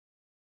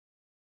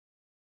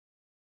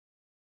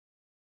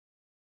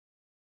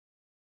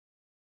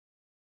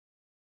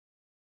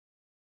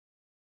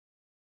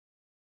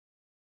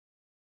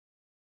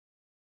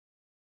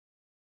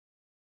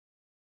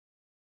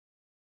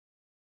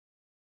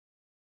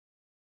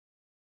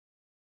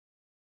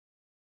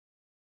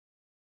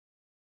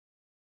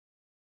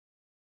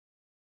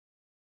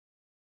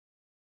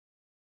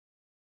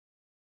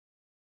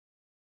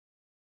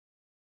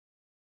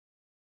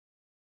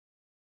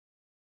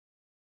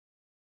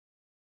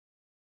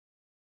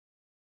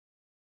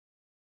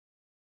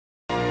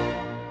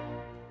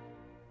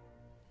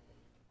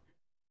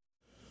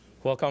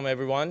Welcome,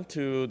 everyone,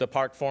 to the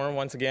PARC Forum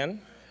once again.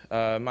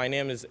 My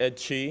name is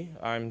Ed Chi.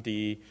 I'm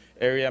the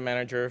area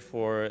manager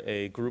for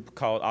a group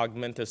called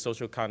Augmented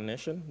Social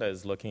Cognition that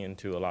is looking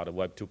into a lot of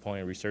Web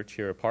 2.0 research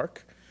here at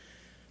PARC.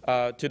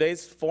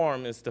 Today's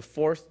forum is the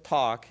fourth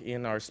talk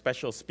in our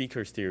special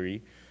speaker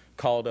series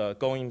called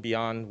Going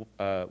Beyond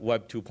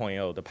Web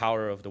 2.0, the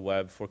power of the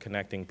web for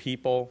connecting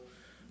people,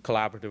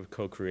 collaborative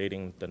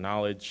co-creating the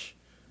knowledge,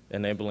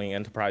 enabling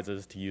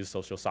enterprises to use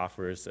social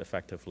softwares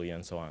effectively,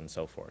 and so on and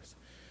so forth.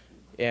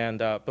 And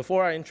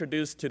before I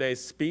introduce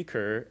today's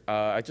speaker,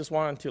 I just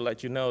wanted to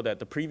let you know that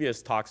the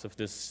previous talks of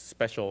this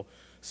special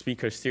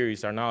speaker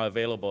series are now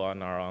available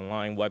on our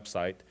online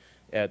website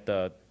at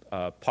the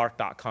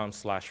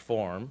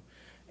parc.com/forum.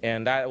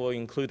 And that will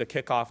include a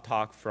kickoff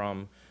talk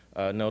from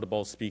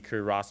notable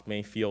speaker Ross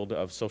Mayfield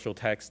of Social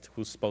Text,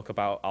 who spoke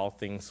about all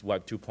things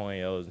Web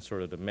 2.0 and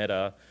sort of the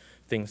meta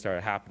things that are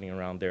happening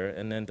around there.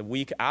 And then the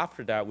week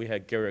after that, we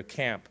had Garrett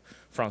Camp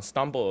from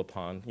Stumble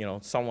Upon,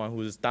 someone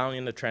who's down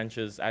in the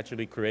trenches,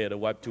 actually created a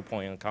Web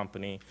 2.0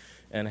 company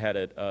and had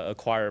it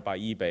acquired by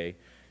eBay.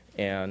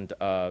 And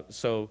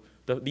so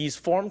these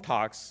forum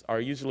talks are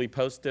usually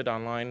posted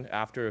online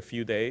after a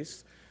few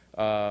days.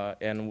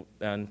 And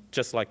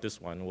just like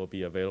this one will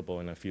be available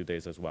in a few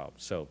days as well.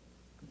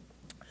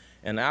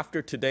 And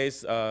after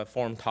today's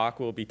forum talk,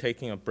 we'll be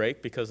taking a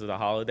break because of the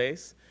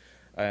holidays.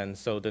 And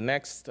so the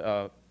next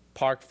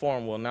PARC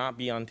Forum will not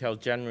be until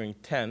January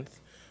 10th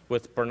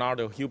with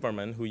Bernardo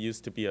Huberman, who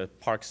used to be a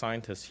PARC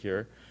scientist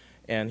here.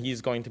 And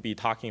he's going to be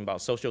talking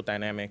about social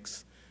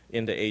dynamics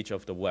in the age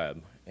of the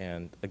web.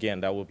 And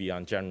again, that will be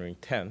on January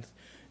 10th.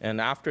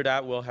 And after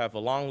that, we'll have a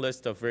long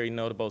list of very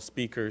notable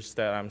speakers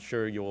that I'm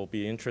sure you will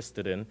be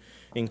interested in,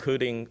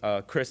 including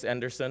Chris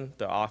Anderson,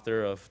 the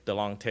author of The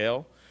Long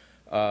Tail,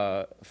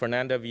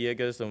 Fernanda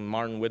Villegas and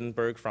Martin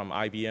Wittenberg from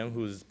IBM,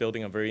 who's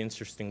building a very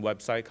interesting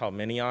website called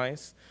Many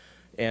Eyes,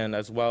 and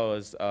as well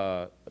as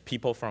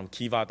people from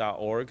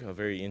kiva.org, a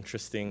very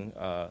interesting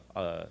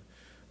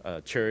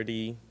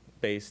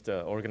charity-based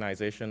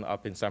organization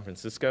up in San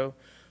Francisco,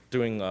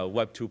 doing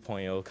Web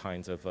 2.0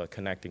 kinds of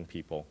connecting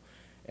people.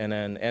 And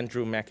then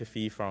Andrew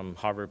McAfee from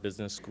Harvard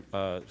Business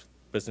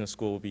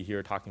School will be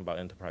here talking about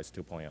Enterprise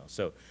 2.0.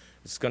 So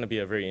it's going to be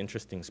a very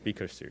interesting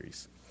speaker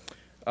series.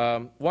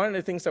 One of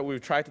the things that we've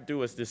tried to do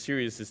with this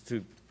series is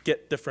to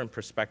get different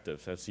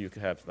perspectives, as you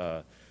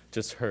have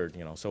just heard.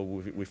 So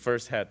we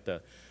first had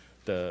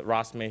the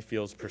Ross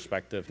Mayfield's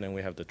perspective, and then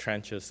we have the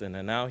trenches, and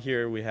then now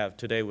here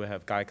today we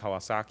have Guy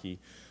Kawasaki,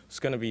 who's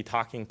going to be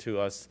talking to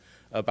us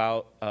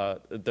about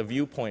the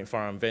viewpoint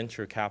from a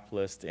venture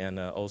capitalist and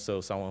also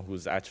someone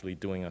who's actually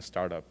doing a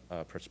startup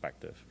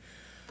perspective.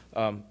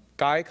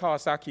 Guy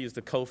Kawasaki is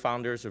the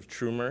co-founders of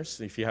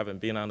Truemors. If you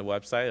haven't been on the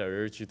website, I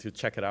urge you to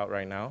check it out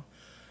right now.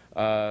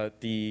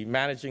 The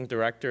managing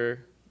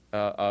director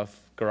of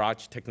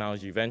Garage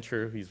Technology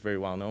Venture. He's very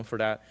well known for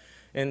that.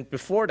 And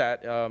before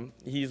that,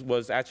 he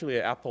was actually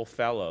an Apple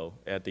Fellow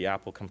at the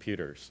Apple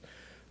Computers.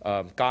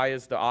 Guy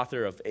is the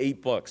author of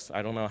 8 books.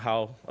 I don't know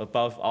how,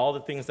 above all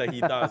the things that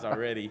he does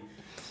already,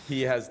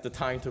 he has the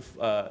time to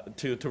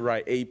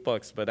write 8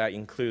 books, but that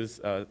includes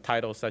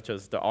titles such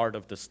as The Art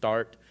of the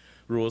Start,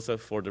 Rules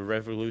for the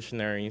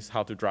Revolutionaries,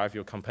 How to Drive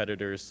Your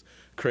Competitors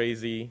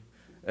Crazy,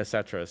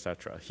 etc.,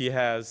 etc. He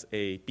has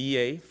a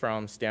BA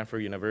from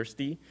Stanford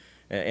University,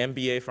 an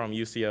MBA from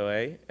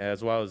UCLA,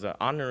 as well as an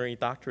honorary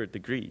doctorate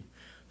degree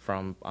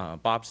from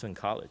Bobson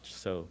College.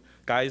 So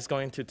Guy is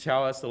going to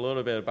tell us a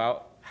little bit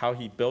about how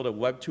he built a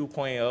Web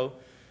 2.0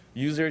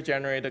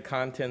 user-generated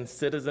content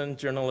citizen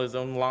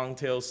journalism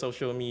long-tail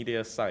social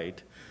media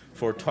site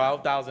for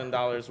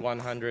 $12,000,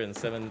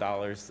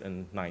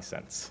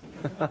 $107.09.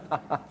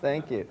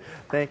 Thank you.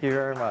 Thank you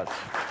very much.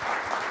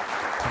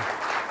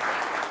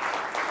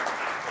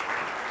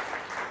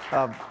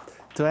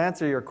 To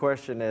answer your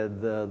question,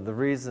 Ed, the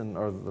reason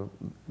or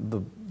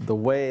the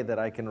way that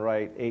I can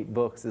write 8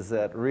 books is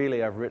that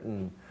really I've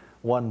written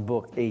one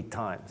book 8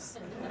 times,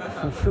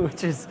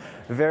 which is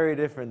very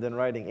different than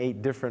writing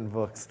 8 different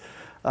books.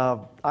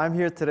 I'm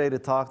here today to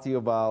talk to you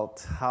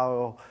about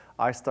how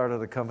I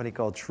started a company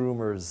called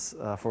Truemors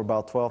for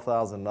about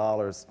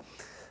 $12,000.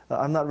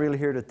 I'm not really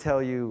here to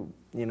tell you,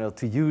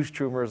 to use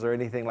Truemors or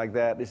anything like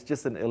that. It's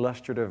just an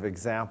illustrative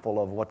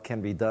example of what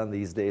can be done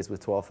these days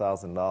with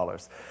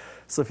 $12,000.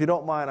 So if you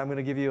don't mind, I'm going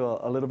to give you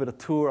a little bit of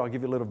tour. I'll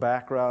give you a little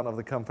background of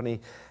the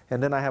company.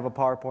 And then I have a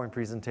PowerPoint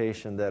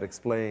presentation that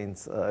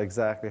explains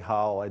exactly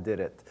how I did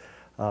it.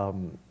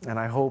 And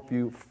I hope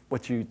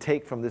what you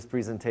take from this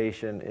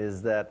presentation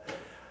is that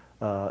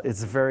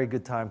it's a very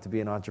good time to be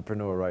an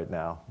entrepreneur right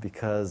now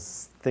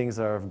because things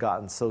have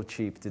gotten so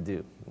cheap to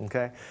do,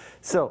 okay?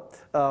 So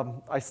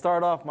I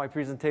start off my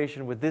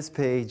presentation with this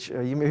page.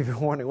 You may be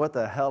wondering, what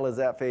the hell is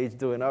that page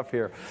doing up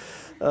here?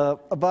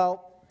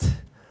 About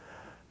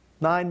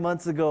 9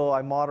 months ago,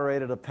 I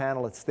moderated a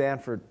panel at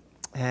Stanford.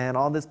 And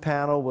on this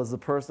panel was the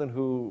person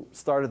who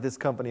started this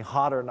company,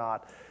 Hot or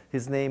Not.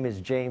 His name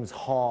is James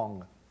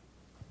Hong.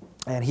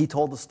 And he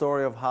told the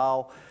story of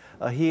how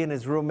he and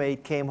his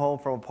roommate came home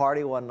from a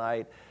party one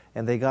night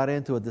and they got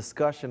into a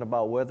discussion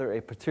about whether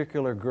a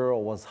particular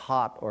girl was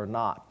hot or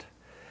not.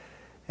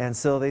 And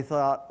so they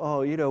thought,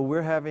 oh, you know,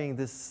 we're having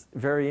this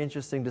very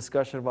interesting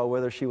discussion about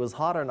whether she was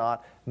hot or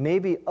not.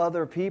 Maybe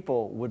other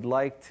people would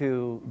like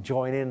to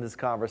join in this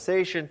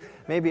conversation.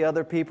 Maybe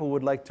other people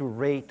would like to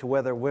rate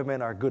whether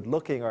women are good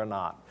looking or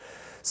not.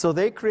 So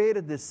they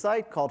created this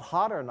site called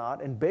Hot or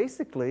Not, and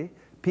basically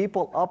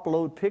people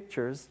upload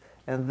pictures,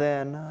 and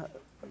then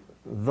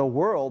the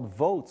world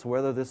votes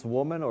whether this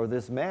woman or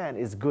this man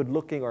is good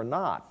looking or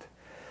not.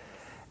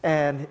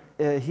 And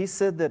he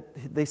said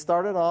that they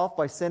started off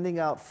by sending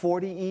out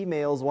 40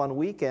 emails one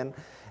weekend,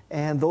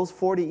 and those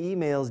 40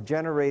 emails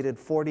generated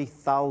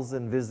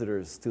 40,000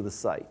 visitors to the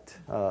site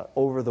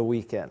over the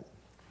weekend.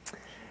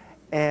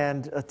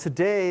 And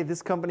today,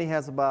 this company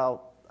has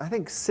about, I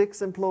think,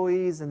 6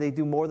 employees, and they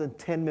do more than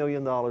 $10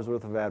 million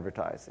worth of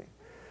advertising.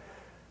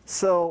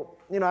 So,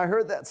 you know, I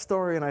heard that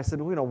story, and I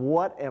said, well, you know,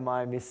 what am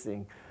I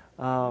missing?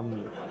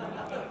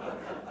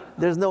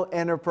 There's no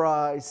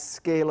enterprise,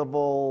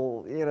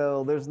 scalable, you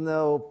know, there's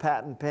no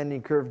patent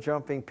pending, curve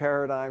jumping,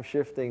 paradigm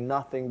shifting,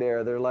 nothing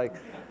there. They're like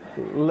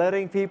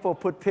letting people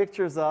put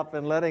pictures up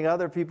and letting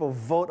other people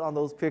vote on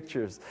those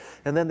pictures.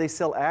 And then they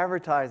sell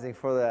advertising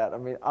for that. I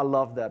mean, I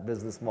love that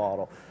business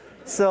model.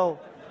 So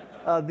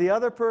the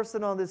other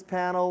person on this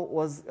panel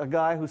was a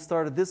guy who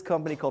started this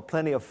company called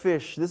Plenty of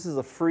Fish. This is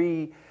a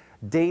free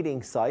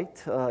dating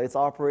site. It's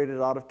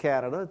operated out of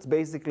Canada. It's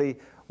basically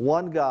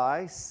one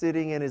guy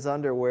sitting in his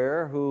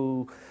underwear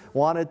who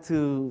wanted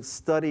to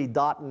study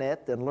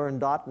 .NET and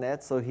learn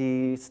 .NET, so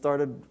he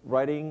started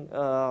writing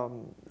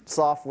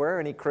software,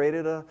 and he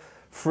created a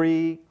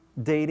free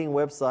dating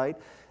website.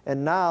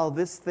 And now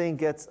this thing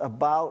gets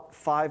about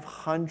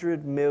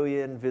 500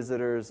 million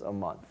visitors a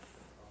month.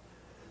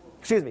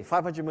 Excuse me,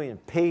 500 million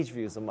page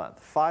views a month.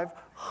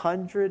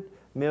 500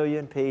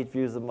 million page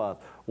views a month.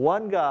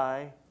 One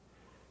guy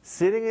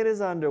sitting in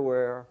his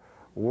underwear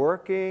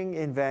working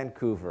in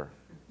Vancouver.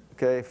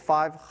 Okay,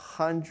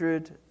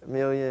 500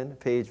 million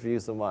page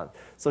views a month.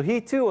 So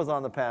he too was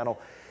on the panel.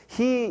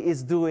 He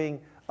is doing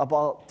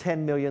about $10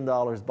 million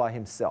by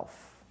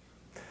himself.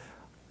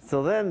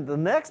 So then the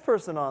next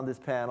person on this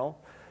panel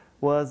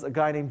was a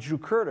guy named Drew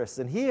Curtis,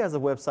 and he has a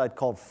website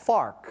called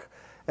PARC.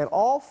 And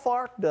all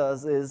PARC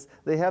does is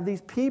they have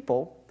these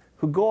people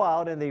who go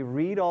out and they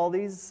read all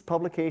these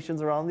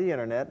publications around the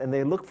internet, and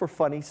they look for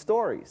funny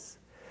stories.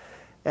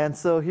 And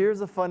so here's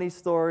a funny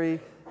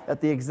story at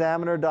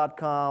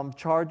theexaminer.com,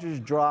 charges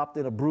dropped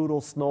in a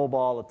brutal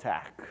snowball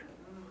attack.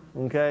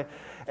 Okay?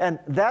 And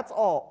that's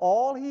all.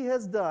 All he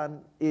has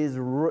done is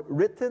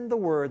written the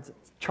words,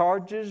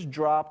 charges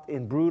dropped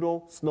in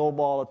brutal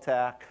snowball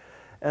attack.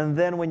 And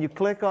then when you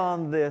click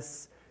on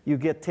this, you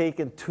get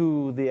taken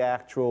to the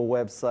actual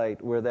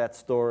website where that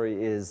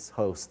story is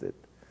hosted.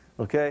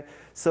 Okay?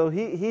 So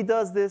he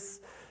does this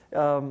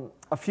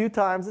a few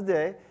times a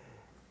day,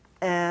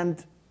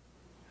 and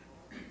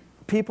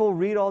people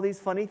read all these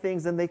funny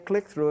things and they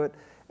click through it,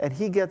 and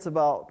he gets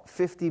about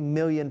 50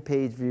 million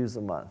page views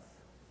a month.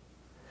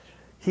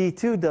 He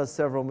too does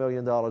several $1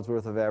 million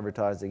worth of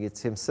advertising.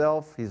 It's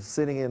himself. He's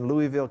sitting in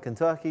Louisville,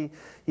 Kentucky.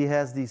 He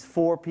has these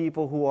 4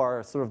 people who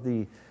are sort of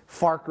the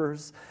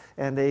farkers,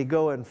 and they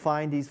go and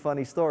find these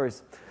funny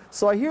stories.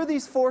 So I hear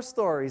these 4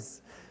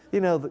 stories. You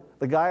know,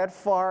 the guy at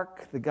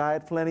FARC, the guy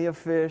at Plenty of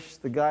Fish,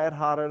 the guy at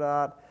Hot or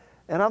Not,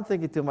 and I'm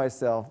thinking to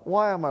myself,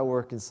 why am I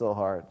working so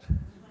hard?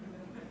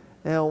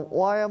 And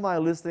why am I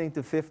listening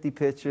to 50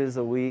 pitches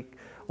a week?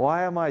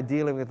 Why am I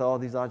dealing with all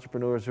these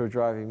entrepreneurs who are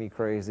driving me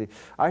crazy?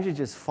 I should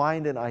just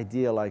find an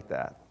idea like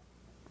that.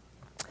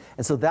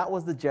 And so that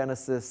was the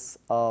genesis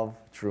of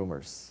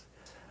Truemors.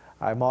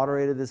 I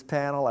moderated this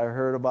panel. I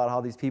heard about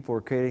how these people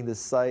were creating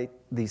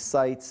these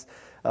sites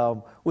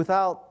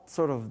without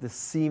sort of the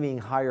seeming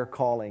higher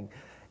calling.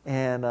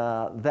 And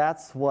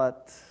that's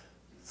what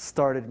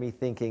started me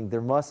thinking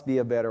there must be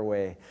a better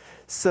way.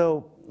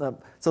 So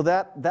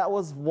that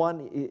was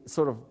one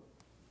sort of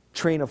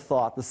train of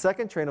thought. The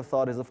second train of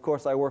thought is, of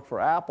course, I work for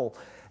Apple.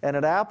 And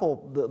at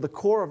Apple, the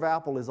core of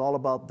Apple is all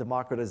about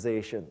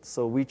democratization.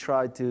 So we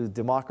tried to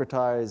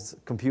democratize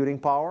computing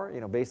power.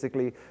 You know,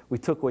 basically, we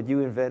took what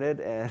you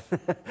invented and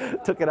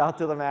took it out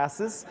to the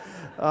masses.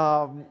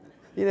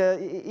 You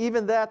know,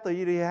 even that, though,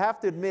 you have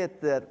to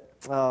admit that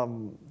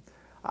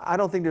I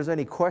don't think there's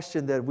any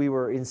question that we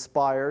were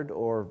inspired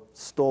or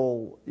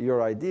stole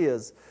your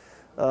ideas.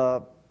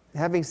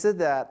 Having said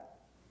that,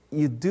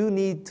 you do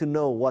need to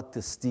know what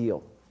to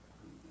steal.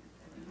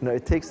 You know,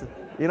 it takes,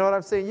 you know what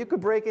I'm saying? You could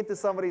break into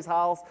somebody's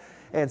house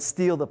and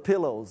steal the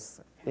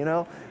pillows, you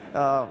know,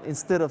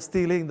 instead of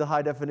stealing the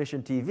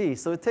high-definition TV.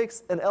 So it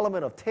takes an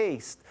element of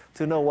taste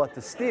to know what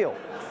to steal.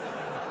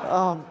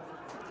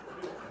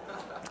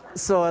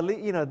 So,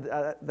 you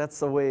know,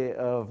 that's a way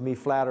of me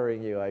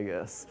flattering you, I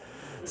guess.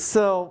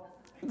 So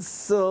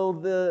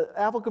the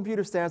Apple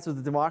computer stands for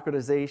the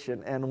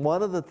democratization, and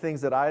one of the things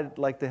that I'd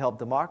like to help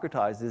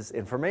democratize is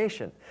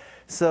information.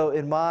 So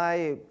in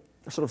my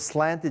sort of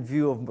slanted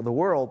view of the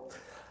world,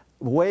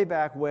 way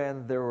back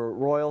when, there were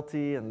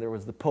royalty and there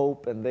was the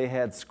Pope, and they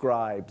had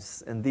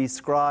scribes. And these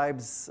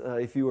scribes,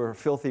 if you were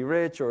filthy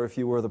rich or if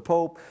you were the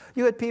Pope,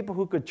 you had people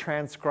who could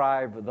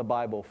transcribe the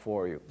Bible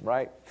for you,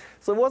 right?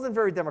 So it wasn't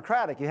very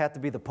democratic. You had to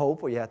be the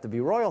Pope or you had to be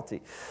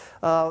royalty.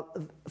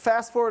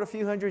 Fast forward a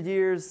few hundred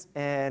years,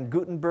 and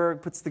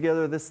Gutenberg puts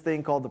together this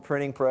thing called the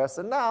printing press.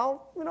 And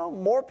now, you know,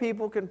 more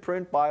people can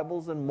print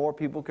Bibles and more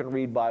people can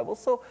read Bibles.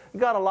 So it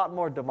got a lot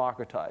more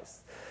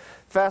democratized.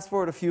 Fast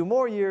forward a few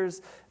more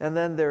years, and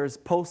then there's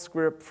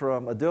PostScript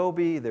from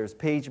Adobe, there's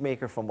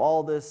PageMaker from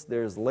Aldus,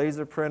 there's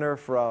Laser Printer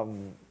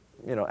from,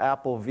 you know,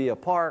 Apple via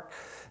PARC,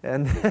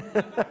 and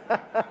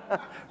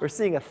we're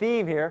seeing a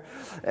theme here,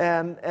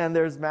 and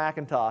there's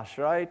Macintosh,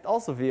 right,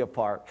 also via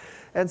PARC.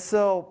 And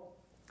so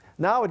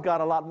now it got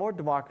a lot more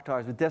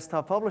democratized. With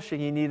desktop publishing,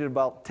 you needed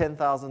about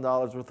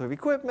 $10,000 worth of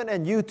equipment,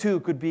 and you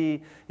too could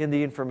be in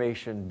the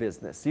information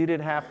business. You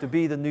didn't have to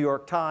be the New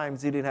York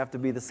Times. You didn't have to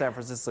be the San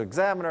Francisco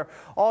Examiner.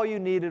 All you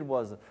needed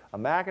was a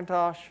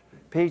Macintosh,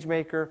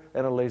 PageMaker,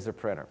 and a laser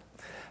printer.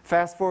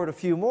 Fast forward a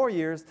few more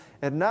years,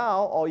 and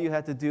now all you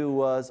had to do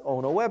was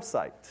own a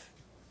website.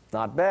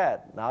 Not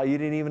bad. Now you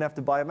didn't even have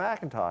to buy a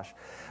Macintosh.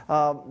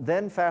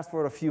 Then fast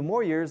forward a few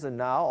more years, and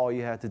now all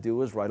you had to do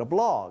was write a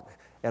blog.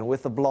 And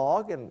with a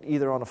blog, and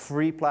either on a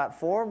free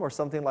platform or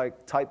something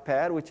like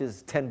TypePad, which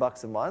is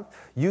 $10 a month,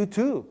 you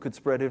too could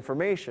spread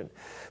information.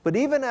 But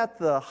even at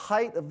the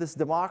height of this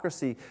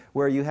democracy,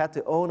 where you had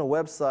to own a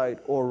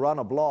website or run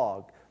a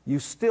blog, you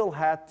still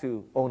had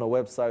to own a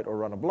website or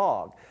run a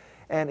blog.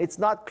 And it's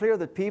not clear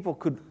that people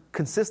could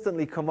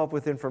consistently come up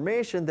with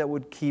information that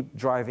would keep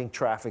driving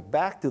traffic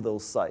back to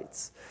those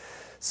sites.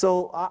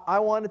 So I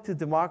wanted to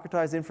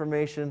democratize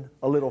information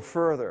a little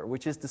further,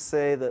 which is to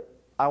say that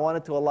I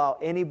wanted to allow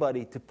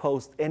anybody to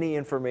post any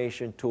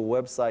information to a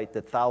website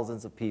that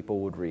thousands of people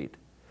would read.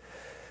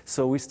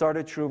 So we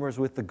started Truemors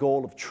with the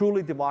goal of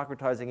truly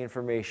democratizing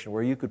information,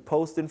 where you could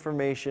post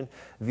information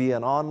via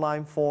an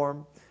online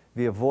form,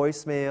 via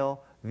voicemail,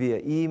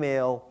 via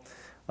email,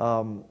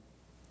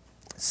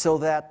 so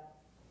that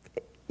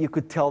you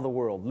could tell the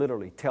world,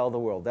 literally tell the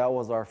world. That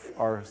was our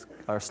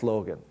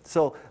slogan.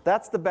 So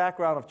that's the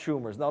background of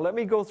Truemors. Now let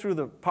me go through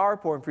the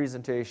PowerPoint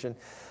presentation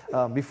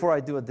before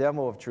I do a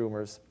demo of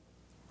Truemors.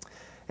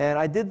 And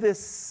I did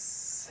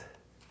this.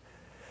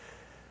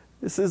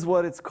 This is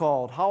what it's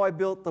called: How I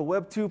Built the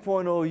Web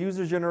 2.0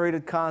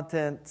 User-Generated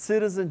Content,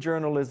 Citizen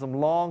Journalism,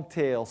 Long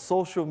Tail,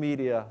 Social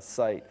Media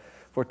Site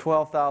for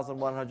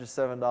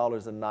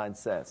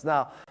 $12,107.09.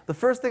 Now, the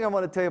first thing I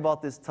want to tell you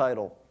about this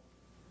title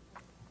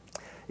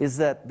is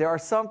that there are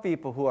some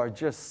people who are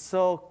just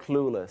so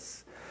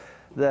clueless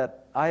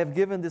that I have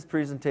given this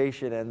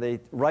presentation and they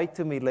write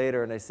to me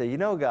later and they say, you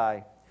know,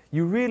 Guy,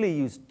 you really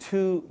use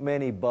too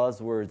many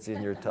buzzwords in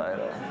your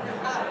title.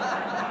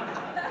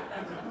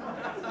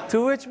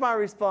 To which my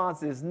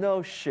response is,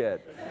 no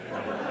shit.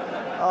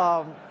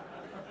 I'll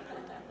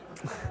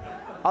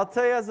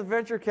tell you, as a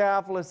venture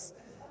capitalist,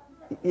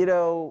 you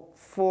know,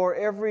 for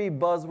every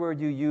buzzword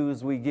you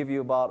use, we give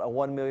you about a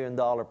 $1 million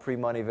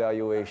pre-money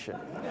valuation.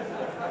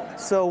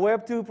 So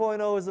Web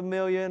 2.0 is $1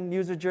 million,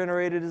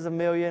 user-generated is $1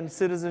 million,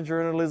 citizen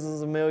journalism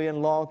is $1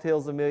 million, long tail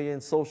is $1 million,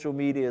 social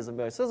media is $1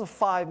 million. So there's a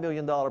 $5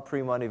 million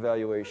pre-money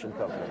valuation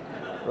company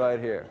right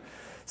here.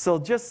 So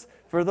just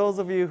for those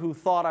of you who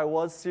thought I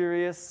was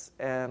serious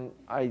and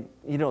I,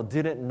 you know,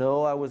 didn't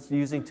know I was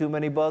using too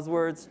many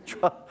buzzwords,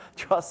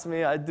 trust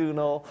me, I do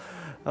know.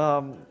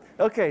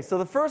 Okay, so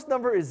the first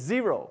number is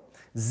 0.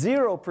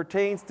 0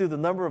 pertains to the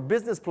number of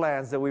business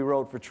plans that we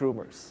wrote for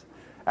Truemors.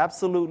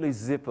 Absolutely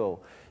zippo.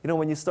 You know,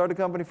 when you start a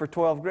company for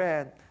 12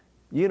 grand,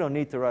 you don't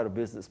need to write a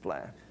business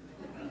plan.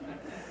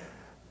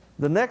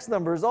 The next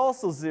number is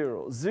also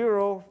 0.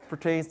 0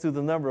 pertains to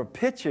the number of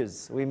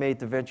pitches we made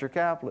to venture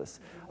capitalists.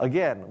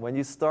 Again, when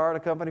you start a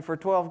company for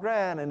 12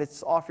 grand and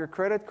it's off your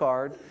credit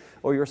card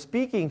or your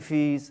speaking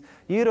fees,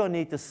 you don't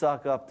need to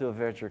suck up to a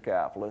venture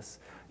capitalist.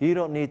 You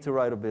don't need to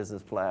write a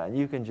business plan.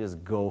 You can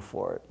just go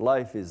for it.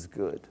 Life is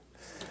good.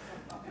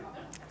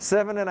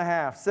 7.5.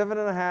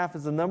 7.5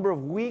 is the number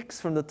of weeks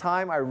from the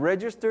time I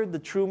registered the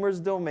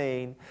Truemors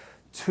domain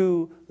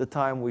to the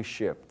time we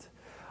shipped.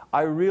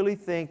 I really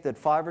think that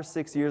 5 or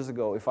 6 years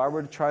ago, if I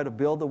were to try to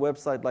build a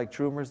website like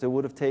Truemors, it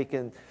would have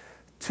taken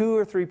 2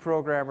 or 3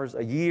 programmers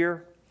a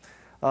year.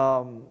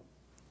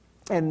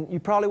 And you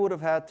probably would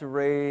have had to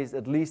raise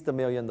at least $1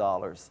 million.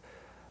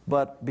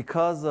 But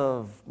because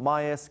of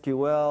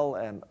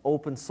MySQL and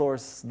open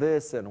source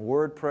this and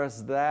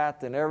WordPress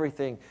that and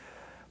everything,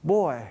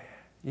 boy,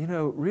 you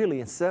know, really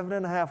in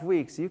 7.5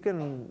 weeks, you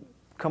can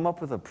come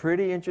up with a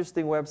pretty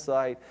interesting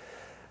website,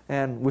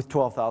 and with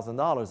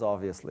 $12,000,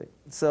 obviously.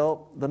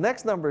 So the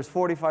next number is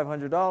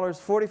 $4,500.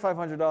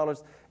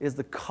 $4,500 is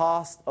the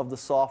cost of the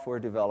software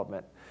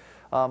development.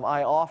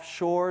 I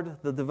offshored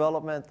the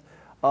development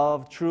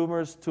of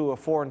Truemors to a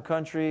foreign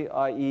country,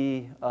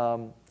 i.e.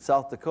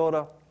 South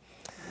Dakota.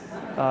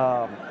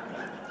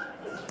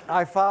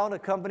 I found a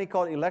company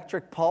called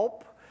Electric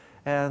Pulp,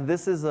 and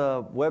this is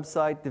a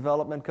website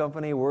development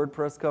company,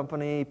 WordPress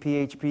company,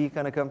 PHP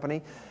kind of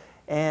company.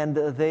 And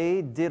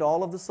they did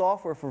all of the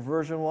software for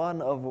version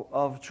 1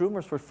 of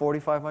Truemors for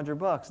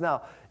 $4,500.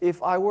 Now,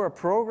 if I were a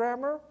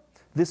programmer,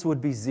 this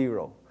would be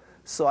zero.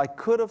 So I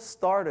could have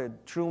started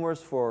Truemors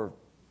for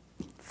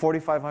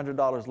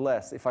 $4,500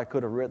 less if I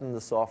could have written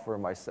the software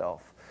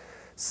myself.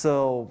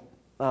 So,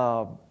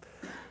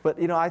 but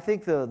you know, I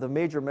think the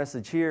major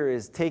message here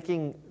is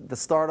taking the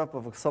startup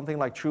of something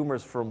like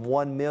Truemors from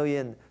 1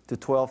 million to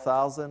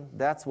 12,000.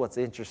 That's what's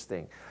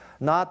interesting.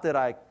 Not that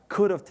I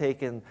could have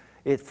taken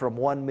it from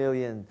 1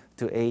 million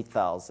to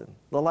 8,000.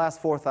 The last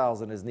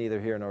 4,000 is neither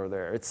here nor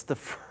there. It's the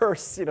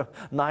first,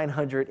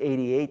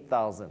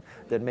 988,000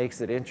 that makes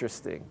it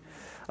interesting.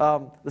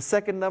 The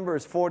second number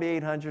is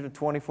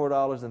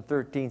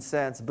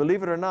 $4,824.13.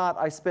 Believe it or not,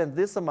 I spent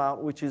this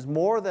amount, which is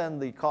more than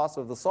the cost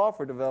of the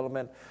software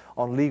development,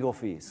 on legal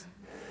fees.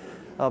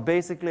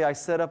 Basically, I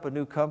set up a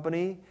new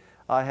company.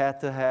 I had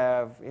to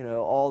have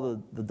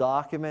all the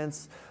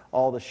documents,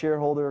 all the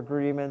shareholder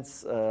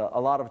agreements, a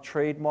lot of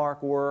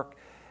trademark work,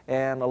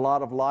 and a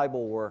lot of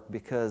libel work,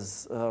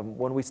 because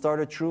when we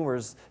started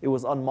Truemors, it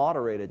was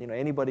unmoderated.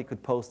 Anybody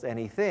could post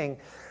anything.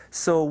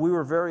 So we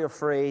were very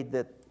afraid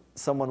that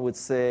someone would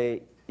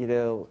say,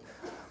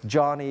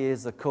 Johnny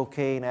is a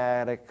cocaine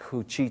addict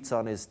who cheats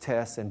on his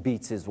tests and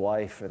beats his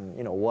wife and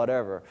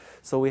whatever.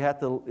 So we had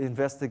to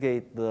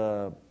investigate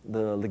the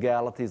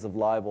legalities of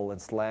libel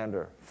and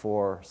slander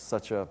for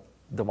such a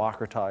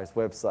democratized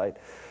website.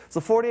 So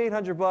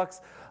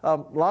 $4,800.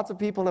 Lots of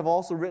people have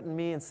also written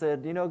me and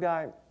said,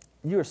 Guy,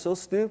 you are so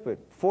stupid.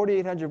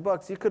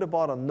 $4,800. You could have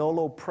bought a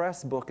Nolo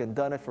Press book and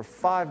done it for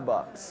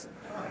 $5.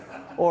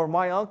 Or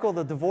my uncle,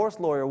 the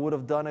divorce lawyer, would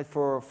have done it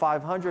for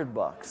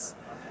 $500.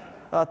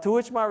 To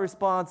which my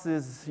response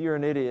is, you're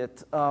an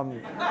idiot.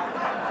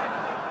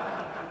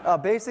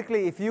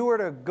 Basically, if you were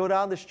to go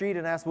down the street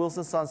and ask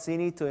Wilson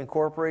Sonsini to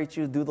incorporate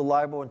you, do the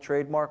libel and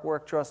trademark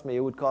work, trust me,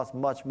 it would cost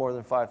much more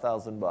than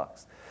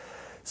 $5,000.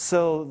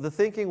 So the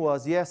thinking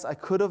was, yes, I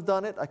could have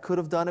done it. I could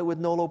have done it with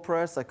Nolo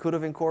Press. I could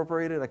have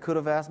incorporated. I could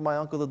have asked my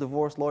uncle, the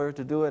divorce lawyer,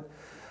 to do it.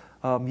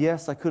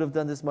 Yes, I could have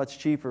done this much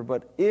cheaper.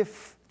 But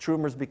if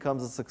Truemors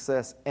becomes a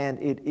success and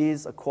it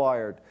is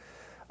acquired,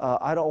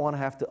 I don't want to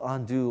have to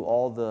undo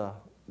all the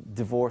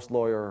divorce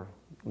lawyer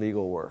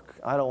legal work.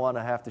 I don't want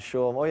to have to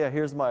show them, oh yeah,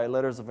 here's my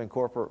letters of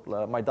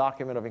my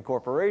document of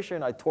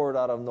incorporation. I tore it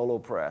out of Nolo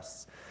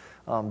Press.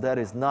 That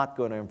is not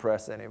going to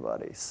impress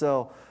anybody.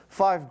 So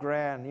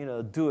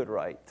 $5,000, do it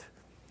right.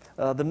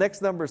 The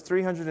next number is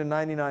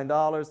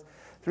 $399.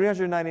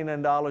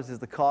 $399 is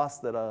the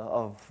cost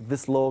of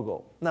this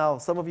logo. Now,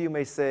 some of you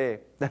may say,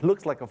 that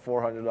looks like a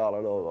 $400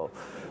 logo.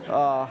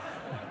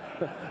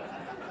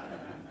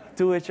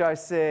 To which I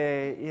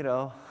say,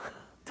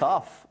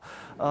 tough.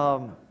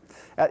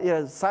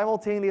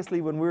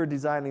 Simultaneously, when we were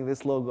designing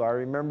this logo, I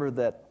remember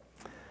that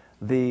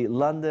the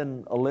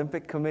London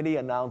Olympic Committee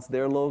announced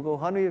their logo.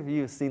 How many of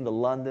you have seen the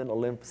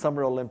London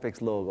Summer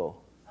Olympics logo?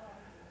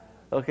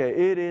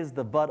 Okay, it is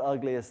the butt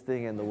ugliest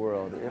thing in the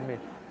world. I mean,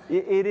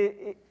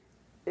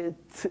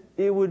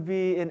 it would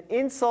be an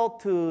insult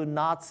to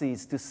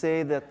Nazis to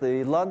say that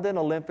the London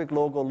Olympic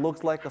logo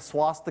looks like a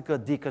swastika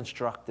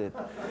deconstructed.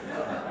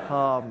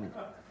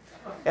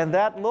 And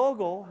that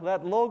logo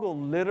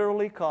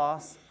literally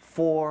costs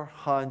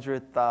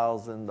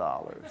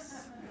 $400,000.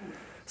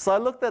 So I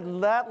looked at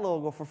that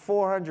logo for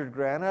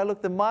 $400,000. I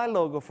looked at my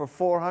logo for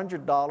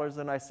 $400,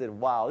 and I said,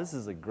 wow, this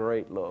is a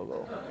great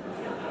logo.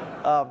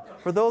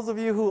 For those of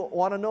you who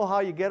want to know how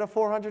you get a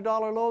 $400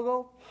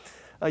 logo,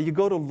 you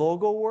go to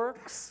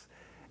LogoWorks,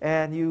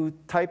 and you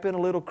type in a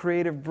little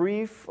creative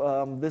brief.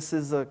 This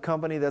is a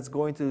company that's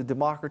going to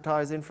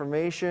democratize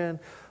information.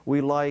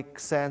 We like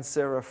sans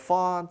serif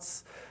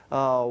fonts.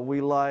 We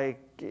like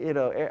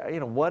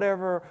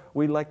whatever.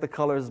 We like the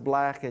colors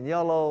black and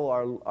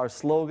yellow. Our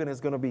slogan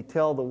is going to be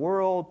tell the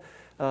world.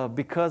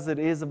 Because it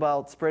is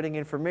about spreading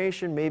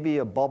information, maybe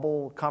a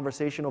bubble,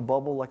 conversational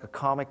bubble, like a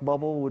comic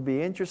bubble would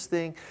be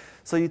interesting.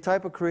 So you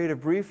type a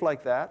creative brief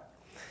like that,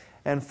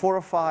 and 4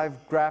 or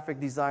 5 graphic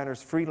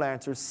designers,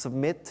 freelancers,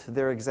 submit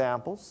their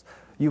examples.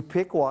 You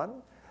pick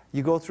one.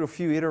 You go through a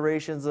few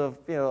iterations of,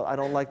 I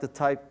don't like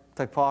the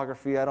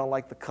typography. I don't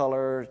like the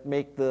color.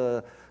 Make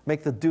the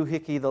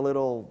doohickey, the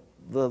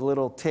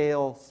little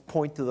tail,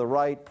 point to the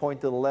right, point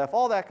to the left,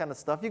 all that kind of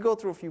stuff. You go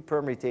through a few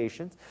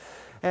permutations,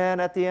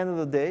 and at the end of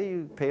the day,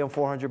 you pay them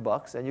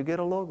 $400 and you get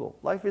a logo.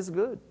 Life is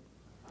good.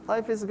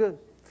 Life is good.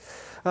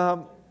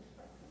 The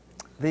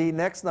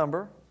next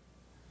number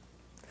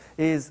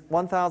is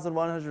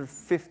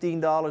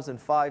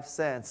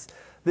 $1,115.05.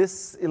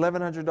 This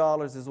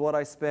 $1,100 is what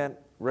I spent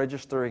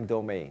registering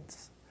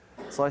domains.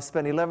 So I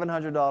spent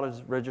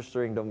 $1,100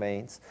 registering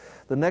domains.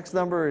 The next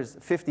number is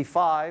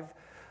 55.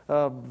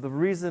 The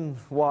reason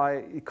why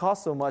it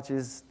costs so much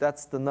is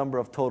that's the number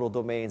of total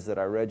domains that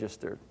I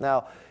registered.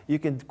 Now, you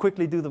can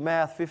quickly do the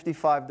math.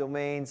 55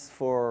 domains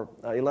for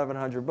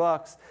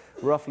 $1,100,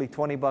 roughly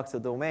 $20 a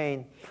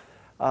domain.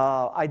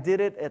 I did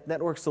it at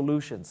Network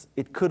Solutions.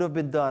 It could have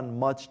been done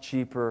much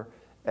cheaper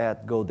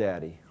at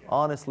GoDaddy.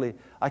 Honestly,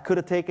 I could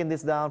have taken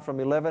this down from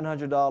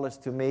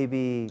 $1,100 to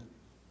maybe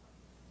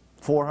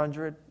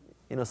 $400.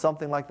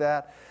 something like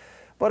that.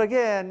 But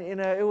again,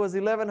 it was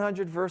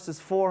 1,100 versus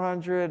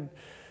 400.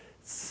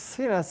 It's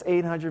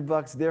 800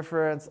 bucks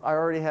difference. I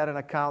already had an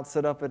account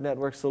set up at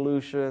Network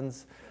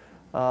Solutions.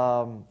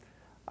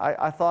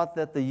 I thought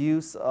that the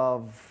use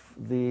of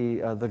the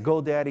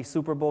GoDaddy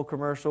Super Bowl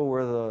commercial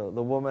where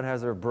the woman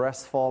has her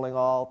breasts falling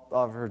out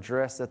of her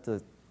dress at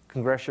the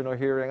congressional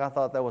hearing, I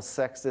thought that was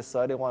sexist, so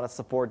I didn't want to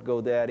support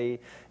GoDaddy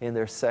in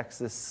their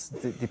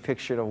sexist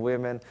depiction of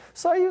women.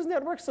 So I used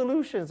Network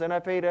Solutions, and I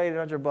paid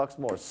 800 bucks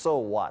more. So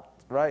what,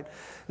 right?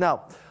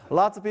 Now,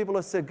 lots of people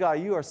have said, Guy,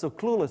 you are so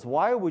clueless.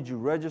 Why would you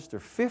register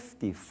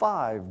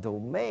 55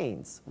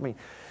 domains? I mean,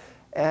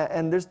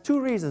 and there's two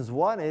reasons.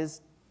 One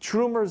is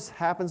Truemors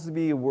happens to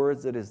be a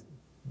word that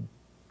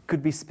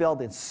could be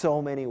spelled in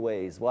so many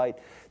ways, right?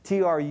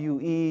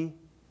 T-R-U-E-M-O-R-S,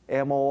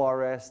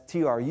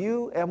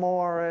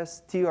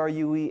 T-R-U-M-O-R-S,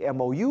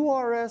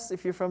 T-R-U-E-M-O-U-R-S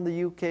if you're from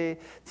the UK,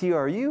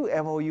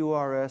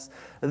 T-R-U-M-O-U-R-S.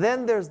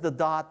 Then there's the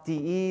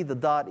 .de,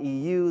 the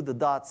 .eu, the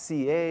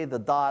 .ca, the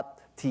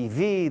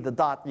 .tv, the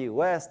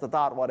 .us, the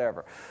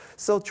 .whatever.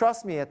 So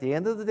trust me, at the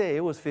end of the day,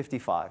 it was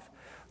 55.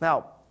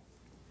 Now,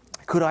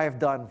 could I have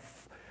done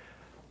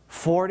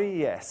 40?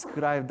 Yes.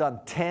 Could I have done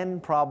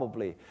 10?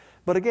 Probably.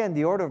 But again,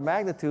 the order of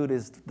magnitude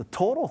is the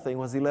total thing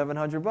was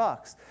 1,100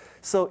 bucks.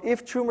 So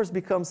if Truemors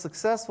becomes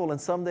successful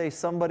and someday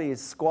somebody is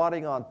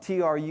squatting on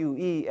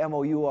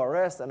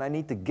T-R-U-E-M-O-U-R-S and I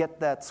need to get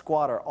that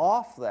squatter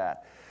off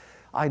that,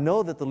 I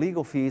know that the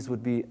legal fees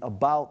would be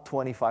about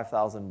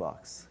 25,000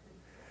 bucks.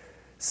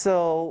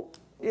 So,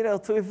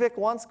 to evict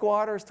one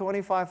squatter is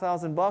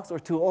 25,000 bucks, or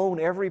to own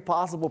every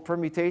possible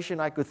permutation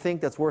I could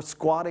think that's worth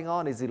squatting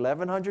on is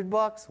 1,100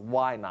 bucks.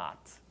 Why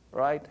not?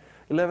 Right?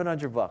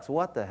 1,100 bucks.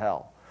 What the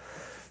hell?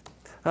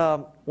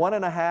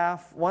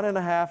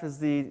 1.5 is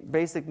the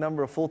basic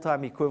number of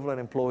full-time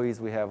equivalent employees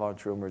we have on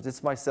Truemors.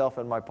 It's myself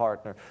and my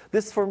partner.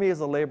 This for me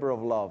is a labor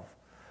of love.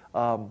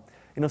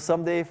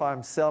 Someday if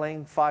I'm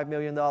selling $5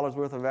 million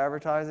worth of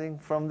advertising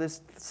from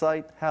this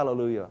site,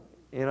 hallelujah.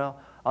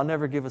 I'll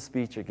never give a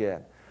speech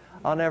again.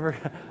 I'll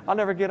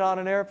never get on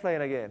an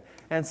airplane again.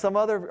 And some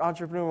other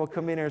entrepreneur will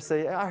come in here and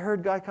say, I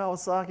heard Guy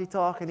Kawasaki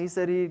talk, and he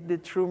said he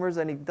did Truemors,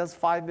 and he does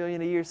 $5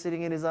 million a year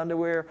sitting in his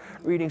underwear,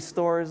 reading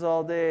stories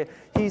all day.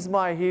 He's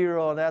my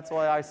hero, and that's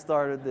why I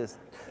started this.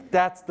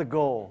 That's the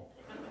goal.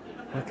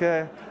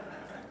 Okay?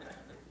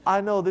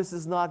 I know this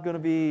is not going to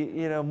be,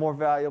 more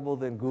valuable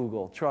than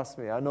Google. Trust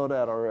me, I know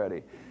that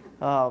already.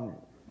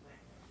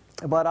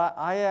 But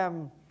I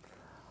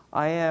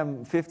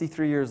am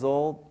 53 years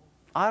old.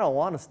 I don't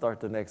want to start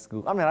the next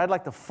Google. I mean, I'd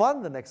like to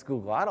fund the next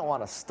Google. I don't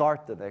want to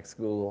start the next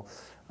Google.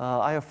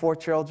 I have 4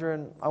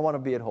 children. I want to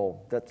be at home.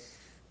 That's,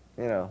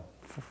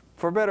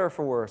 for better or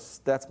for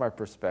worse, that's my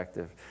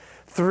perspective.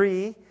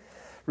 3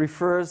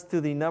 refers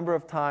to the number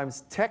of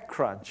times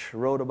TechCrunch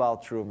wrote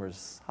about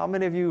Truemors. How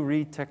many of you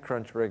read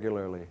TechCrunch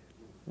regularly?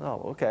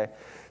 No, okay.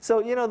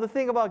 So, the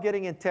thing about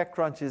getting in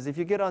TechCrunch is if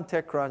you get on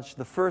TechCrunch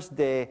the first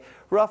day,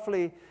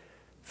 roughly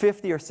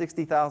 50 or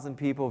 60,000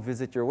 people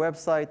visit your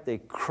website, they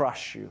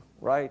crush you,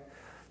 right?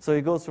 So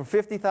it goes from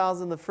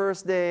 50,000 the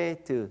first day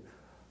to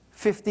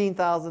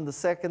 15,000 the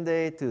second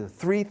day to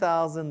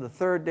 3,000 the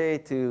third day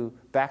to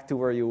back to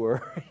where you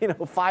were,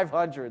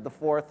 500 the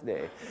fourth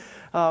day.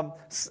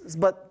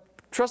 But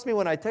trust me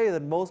when I tell you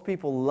that most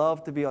people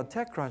love to be on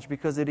TechCrunch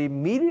because it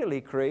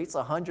immediately creates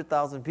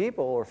 100,000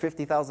 people or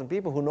 50,000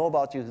 people who know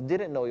about you who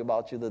didn't know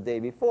about you the day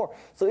before.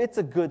 So it's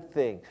a good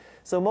thing.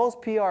 So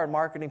most PR and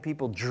marketing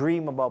people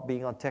dream about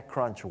being on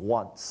TechCrunch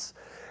once.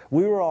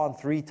 We were on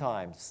 3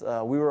 times.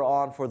 We were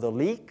on for the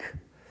leak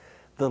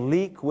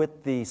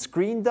with the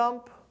screen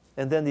dump,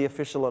 and then the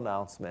official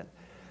announcement.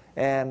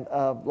 And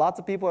lots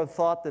of people have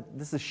thought that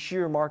this is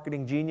sheer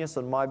marketing genius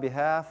on my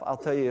behalf. I'll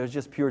tell you, it was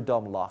just pure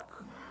dumb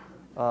luck.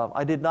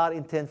 I did not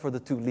intend for the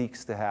 2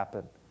 leaks to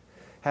happen.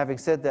 Having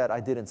said that,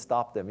 I didn't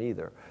stop them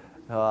either.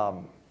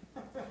 So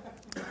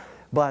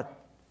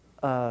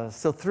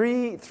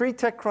 3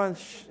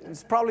 TechCrunch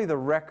is probably the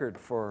record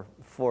for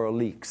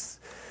leaks.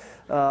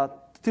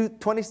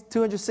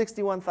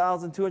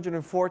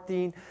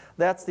 261,214,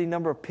 that's the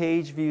number of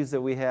page views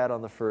that we had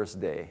on the first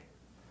day.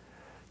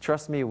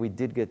 Trust me, we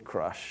did get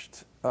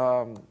crushed.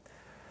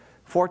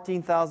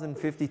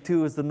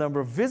 14,052 is the number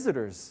of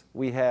visitors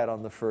we had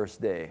on the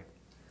first day.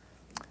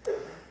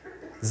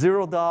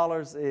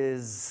 $0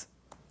 is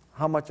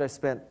how much I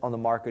spent on the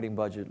marketing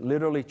budget.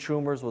 Literally,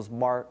 Truemors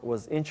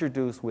was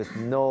introduced with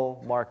no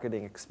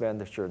marketing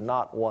expenditure,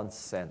 not 1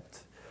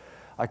 cent.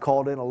 I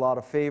called in a lot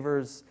of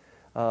favors.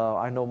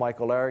 I know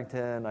Michael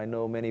Arrington. I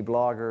know many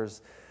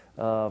bloggers.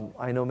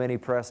 I know many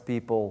press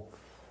people.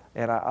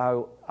 And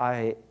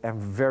I am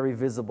very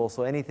visible,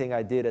 so anything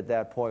I did at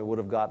that point would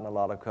have gotten a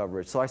lot of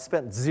coverage. So I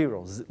spent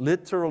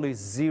literally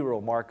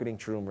zero marketing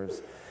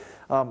Truemors.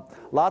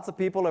 Lots of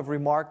people have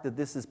remarked that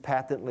this is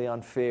patently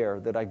unfair,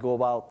 that I go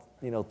about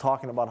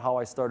talking about how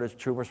I started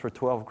Truemors for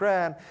 12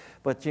 grand,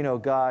 but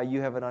Guy,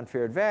 you have an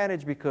unfair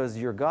advantage because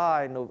you're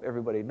Guy,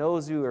 everybody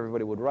knows you,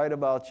 everybody would write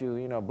about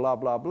you, blah,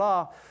 blah,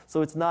 blah.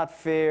 So it's not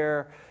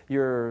fair.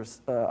 You're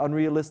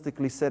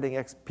unrealistically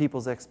setting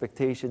people's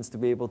expectations to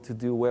be able to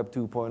do Web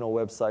 2.0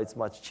 websites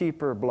much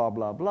cheaper, blah,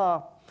 blah,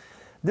 blah.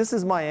 This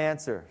is my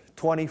answer,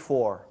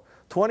 24.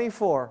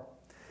 24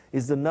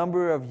 is the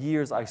number of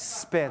years I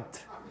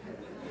spent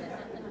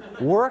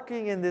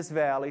working in this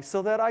valley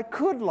so that I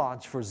could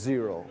launch for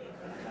zero.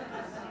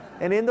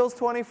 And in those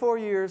 24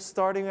 years,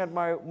 starting at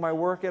my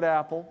work at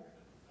Apple,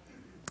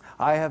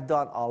 I have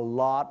done a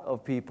lot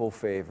of people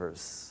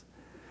favors.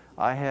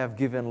 I have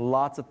given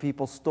lots of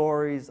people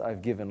stories.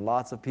 I've given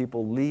lots of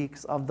people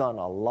leaks. I've done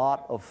a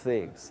lot of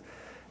things.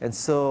 And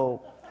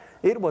so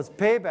it was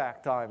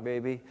payback time,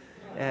 baby.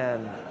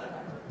 And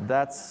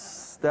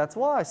that's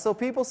why. So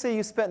people say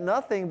you spent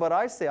nothing, but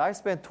I say I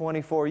spent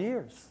 24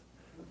 years.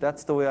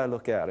 That's the way I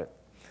look at it.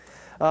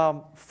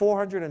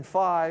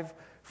 405.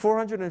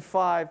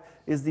 405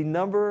 is the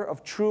number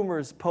of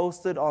Truemors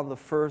posted on the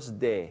first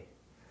day.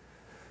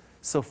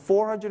 So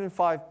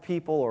 405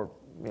 people, or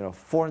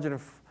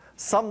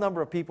some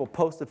number of people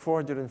posted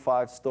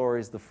 405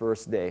 stories the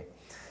first day.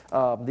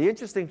 The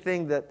interesting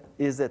thing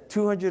is that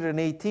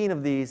 218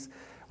 of these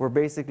were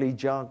basically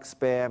junk,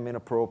 spam,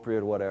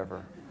 inappropriate,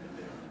 whatever.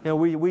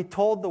 We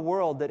told the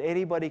world that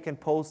anybody can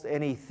post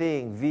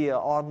anything via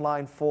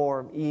online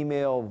form,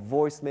 email,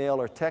 voicemail,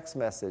 or text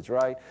message,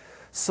 right?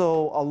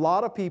 So a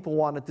lot of people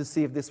wanted to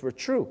see if this were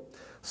true.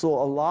 So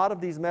a lot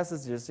of these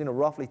messages,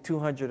 roughly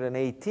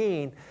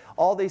 218,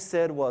 all they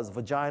said was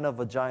vagina,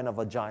 vagina,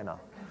 vagina,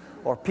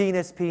 or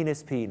penis,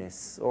 penis,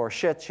 penis, or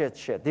shit, shit,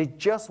 shit. They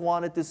just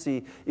wanted to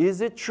see,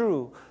 is it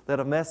true that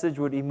a message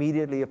would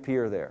immediately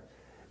appear there?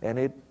 And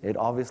it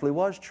obviously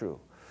was true.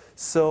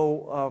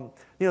 So,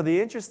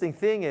 the interesting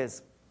thing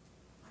is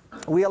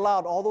we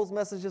allowed all those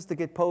messages to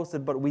get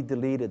posted, but we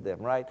deleted them,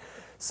 right?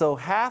 So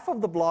half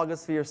of the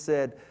blogosphere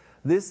said,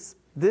 this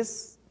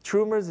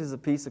Truemors is a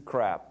piece of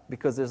crap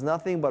because there's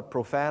nothing but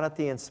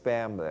profanity and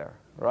spam there,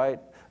 right?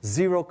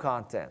 Zero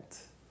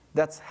content.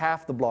 That's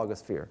half the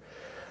blogosphere.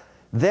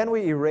 Then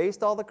we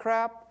erased all the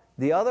crap.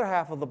 The other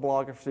half of the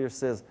blogosphere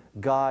says,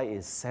 Guy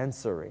is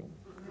censoring.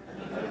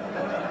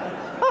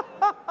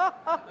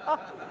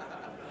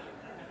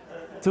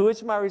 To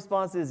which my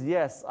response is,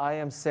 yes, I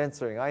am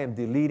censoring. I am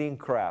deleting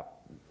crap.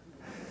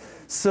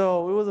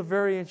 So it was a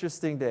very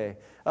interesting day.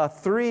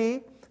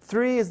 Three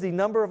is the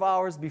number of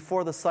hours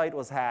before the site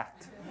was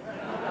hacked.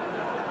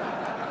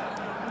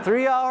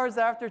 3 hours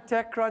after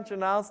TechCrunch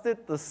announced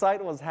it, the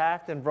site was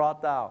hacked and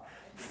brought down.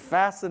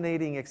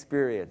 Fascinating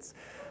experience.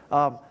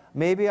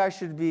 Maybe I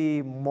should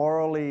be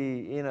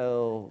morally,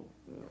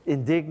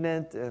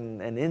 indignant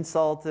and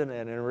insulted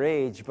and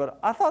enraged, but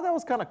I thought that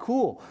was kind of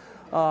cool.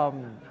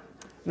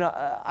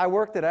 I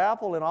worked at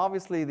Apple, and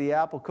obviously the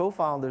Apple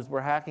co-founders were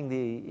hacking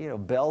the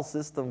Bell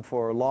system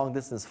for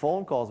long-distance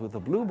phone calls with the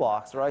blue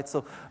box, right?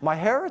 So my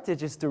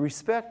heritage is to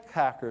respect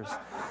hackers.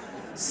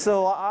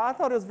 So I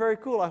thought it was very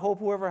cool. I hope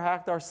whoever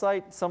hacked our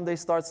site someday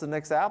starts the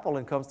next Apple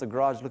and comes to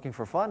Garage looking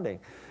for funding.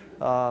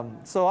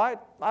 So I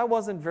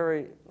wasn't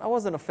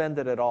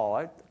offended at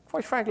all.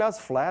 Quite frankly, I was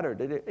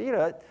flattered.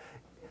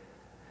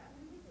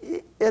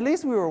 At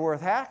least we were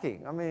worth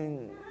hacking. I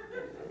mean,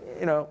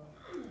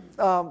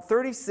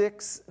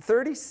 36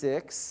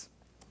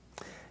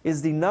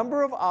 is the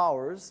number of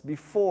hours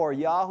before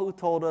Yahoo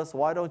told us,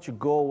 why don't you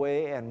go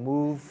away and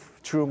move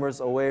Truemors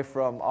away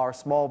from our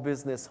small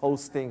business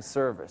hosting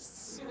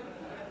service?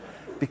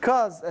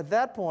 Because at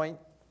that point,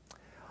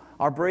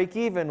 our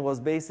break-even was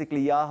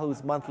basically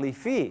Yahoo's monthly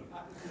fee.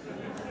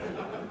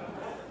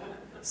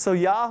 So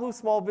Yahoo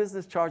Small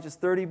Business charges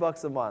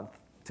 $30 a month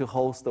to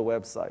host a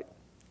website.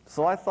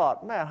 So I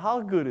thought, man,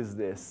 how good is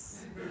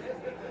this?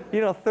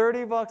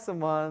 $30 a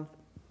month,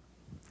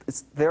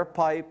 it's their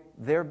pipe,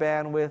 their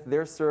bandwidth,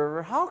 their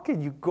server. How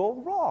can you go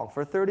wrong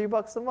for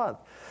 $30 a month?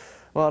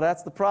 Well,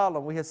 that's the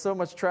problem. We had so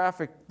much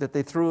traffic that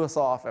they threw us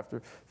off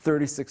after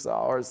 36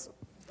 hours.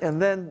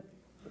 And then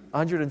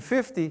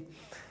 150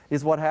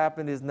 is what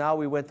happened is now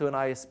we went to an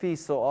ISP,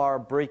 so our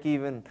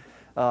break-even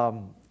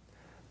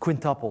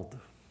quintupled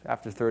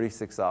after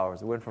 36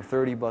 hours. It went from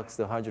 $30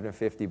 to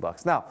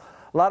 $150. Now,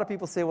 a lot of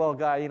people say, well,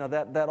 Guy,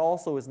 that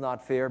also is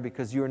not fair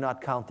because you're not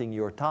counting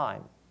your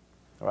time,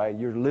 right?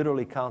 You're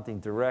literally counting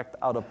direct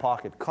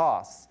out-of-pocket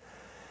costs.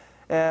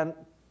 And,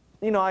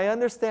 I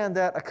understand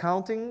that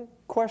accounting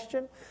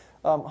question.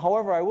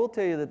 However, I will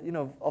tell you that,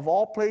 of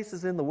all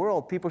places in the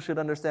world, people should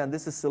understand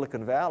this is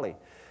Silicon Valley.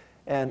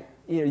 And,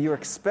 you're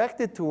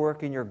expected to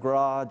work in your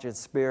garage and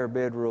spare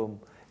bedroom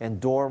and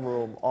dorm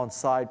room on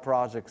side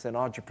projects and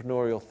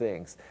entrepreneurial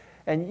things.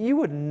 And you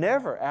would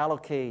never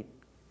allocate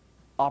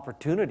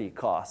opportunity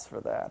costs for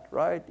that,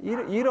 right?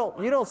 You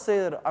don't say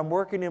that I'm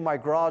working in my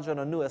garage on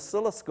a new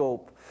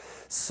oscilloscope,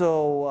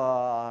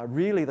 so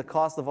really the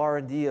cost of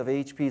R&D of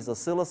HP's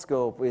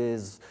oscilloscope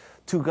is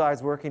 2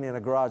 guys working in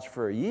a garage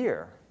for a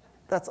year.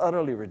 That's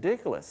utterly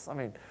ridiculous. I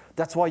mean,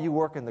 that's why you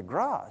work in the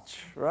garage,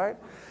 right?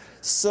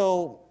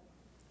 So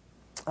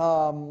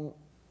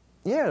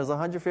Yeah, it was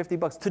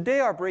 $150.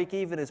 Today our break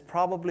even is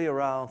probably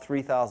around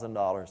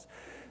 $3,000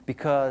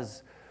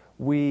 because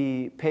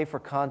we pay for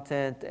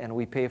content and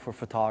we pay for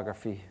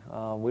photography.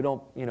 We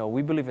don't,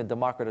 we believe in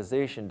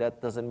democratization.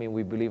 That doesn't mean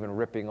we believe in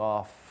ripping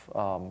off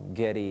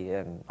Getty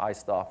and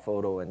iStock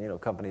Photo and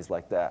companies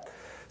like that.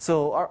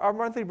 So our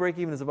monthly break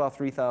even is about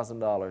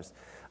 $3,000.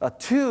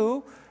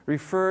 2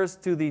 refers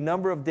to the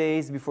number of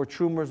days before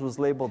Truemors was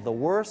labeled the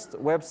worst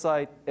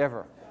website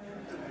ever.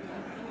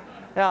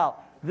 Now,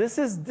 this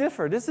is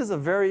different. This is a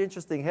very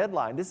interesting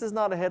headline. This is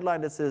not a headline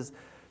that says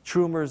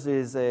Truemors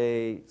is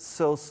a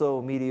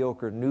so-so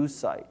mediocre news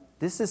site.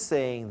 This is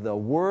saying the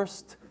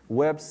worst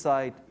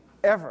website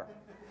ever.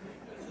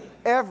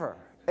 Ever,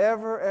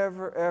 ever,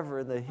 ever,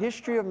 ever. In the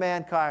history of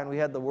mankind, we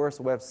had the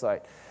worst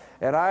website.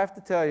 And I have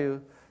to tell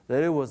you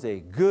that it was a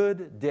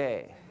good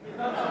day.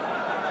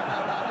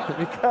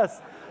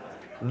 Because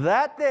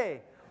that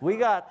day, we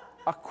got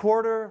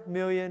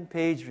 250,000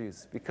 page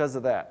views because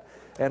of that.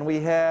 And we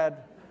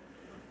had,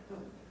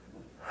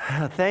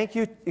 thank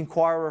you,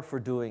 Inquirer, for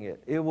doing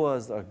it. It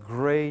was a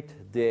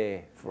great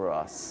day for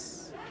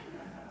us.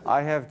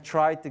 I have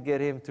tried to get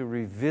him to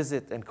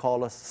revisit and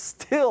call us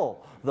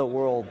still the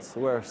world's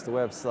worst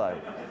website.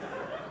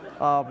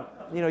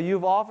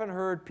 You've often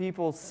heard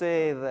people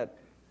say that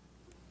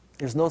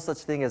there's no such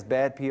thing as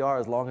bad PR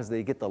as long as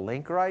they get the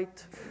link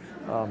right.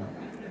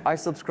 I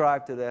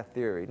subscribe to that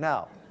theory.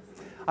 Now,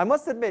 I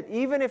must admit,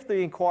 even if the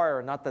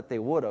Inquirer, not that they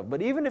would have,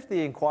 but even if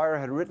the Inquirer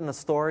had written a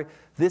story,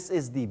 this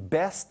is the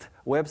best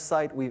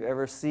website we've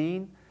ever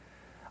seen,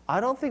 I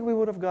don't think we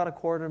would have got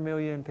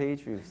 250,000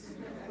 page views.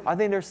 I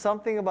think there's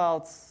something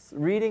about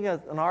reading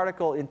an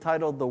article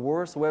entitled "The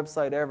Worst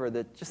Website Ever"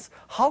 that just,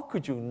 how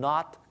could you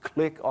not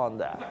click on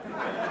that?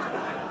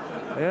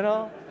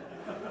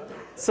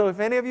 So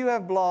if any of you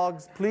have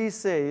blogs, please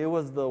say it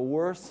was the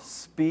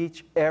worst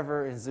speech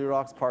ever in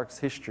Xerox PARC's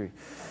history.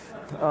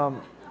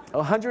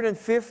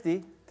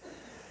 150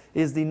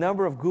 is the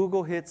number of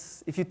Google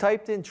hits. If you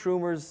typed in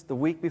Truemors the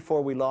week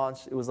before we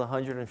launched, it was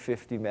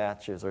 150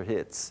 matches or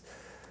hits.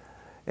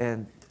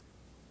 And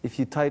if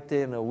you typed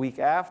in a week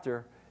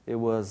after, it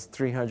was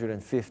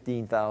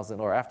 315,000,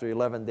 or after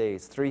 11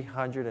 days,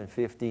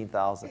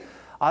 315,000.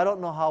 I don't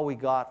know how we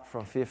got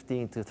from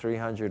 15 to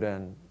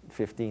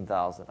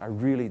 315,000. I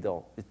really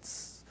don't.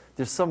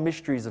 There's some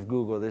mysteries of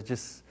Google that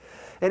just,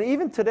 and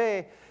even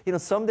today,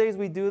 some days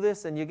we do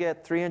this and you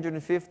get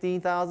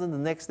 315,000, the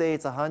next day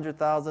it's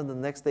 100,000, the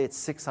next day it's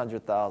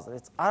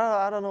 600,000.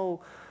 I don't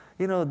know,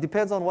 it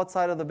depends on what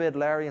side of the bed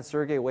Larry and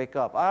Sergey wake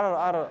up.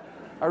 I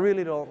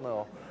really don't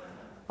know.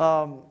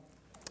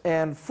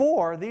 And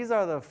 4, these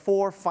are the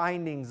 4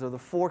 findings or the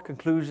 4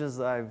 conclusions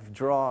I've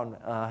drawn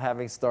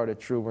having started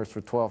Truemors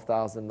for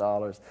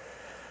 $12,000.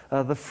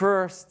 The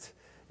first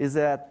is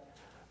that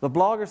the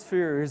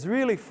blogosphere is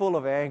really full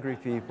of angry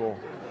people.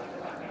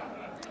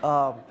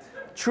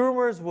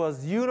 Truemors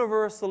was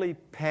universally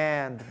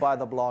panned by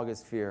the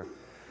blogosphere.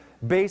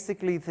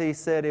 Basically, they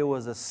said it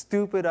was a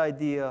stupid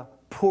idea,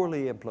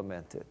 poorly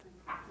implemented.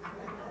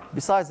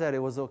 Besides that, it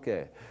was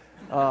okay.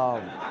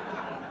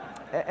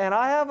 And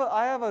I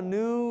have a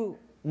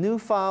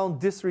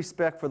newfound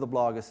disrespect for the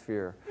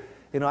blogosphere.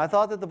 I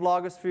thought that the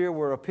blogosphere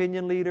were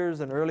opinion leaders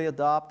and early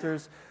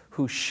adopters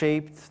who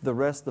shaped the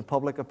rest of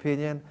public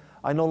opinion.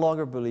 I no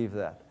longer believe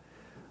that.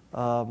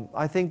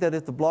 I think that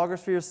if the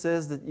blogosphere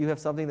says that you have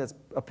something that's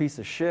a piece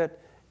of shit,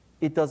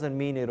 it doesn't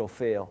mean it'll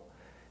fail.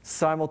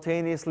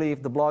 Simultaneously,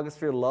 if the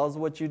blogosphere loves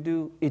what you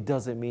do, it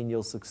doesn't mean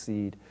you'll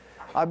succeed.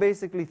 I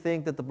basically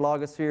think that the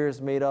blogosphere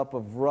is made up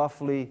of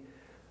roughly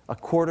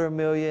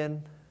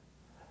 250,000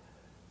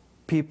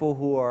 people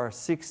who are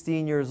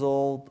 16 years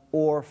old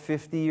or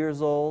 50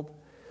 years old.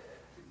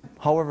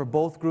 However,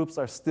 both groups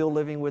are still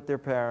living with their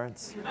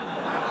parents.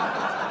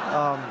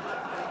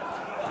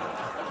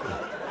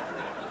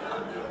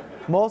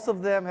 Most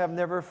of them have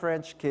never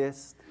French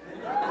kissed.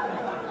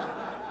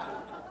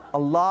 A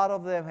lot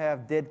of them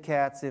have dead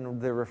cats in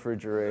their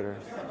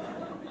refrigerators.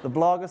 The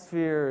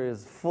blogosphere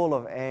is full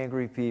of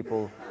angry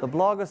people. The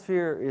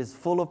blogosphere is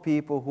full of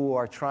people who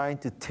are trying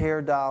to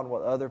tear down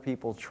what other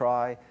people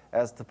try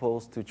as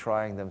opposed to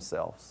trying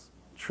themselves.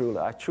 Truly,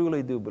 I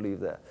truly do believe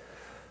that.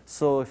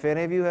 So if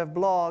any of you have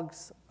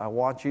blogs, I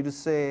want you to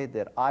say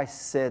that I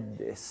said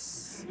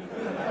this.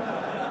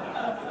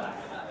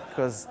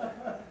 Because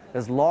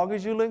as long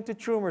as you link to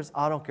Truemors,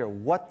 I don't care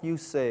what you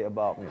say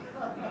about me.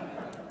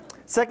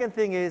 Second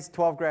thing is,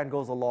 12 grand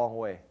goes a long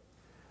way.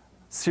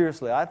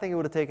 Seriously, I think it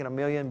would have taken $1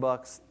 million,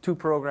 2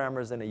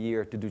 programmers in a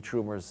year to do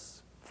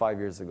Truemors 5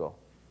 years ago.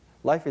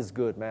 Life is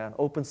good, man.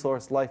 Open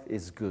source life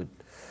is good.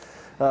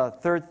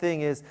 Third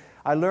thing is,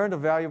 I learned a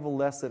valuable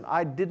lesson.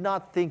 I did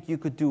not think you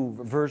could do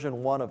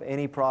version 1 of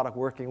any product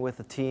working with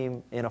a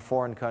team in a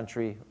foreign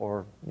country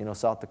or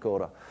South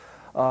Dakota.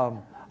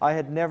 I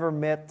had never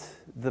met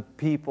the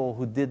people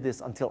who did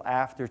this until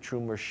after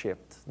Truemors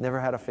shipped.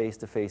 Never had a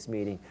face-to-face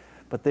meeting.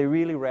 But they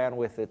really ran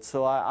with it.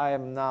 So I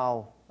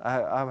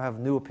have a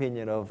new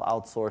opinion of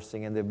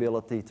outsourcing and the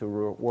ability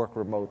to work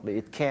remotely.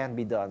 It can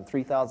be done,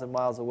 3,000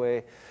 miles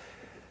away.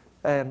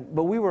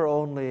 But we were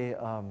only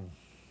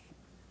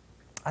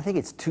I think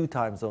it's 2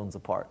 time zones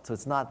apart, so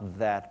it's not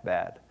that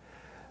bad.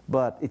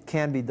 But it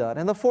can be done.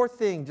 And the fourth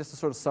thing, just to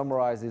sort of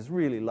summarize, is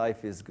really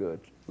life is good.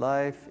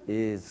 Life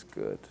is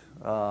good.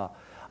 I'm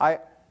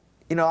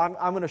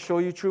going to show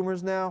you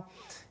Truemors now,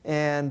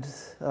 and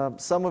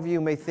some of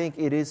you may think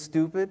it is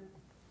stupid.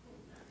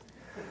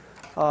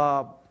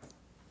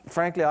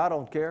 Frankly, I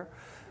don't care.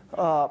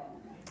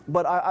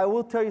 But I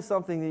will tell you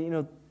something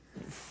that,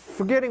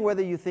 forgetting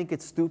whether you think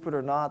it's stupid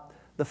or not,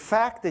 the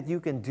fact that you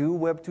can do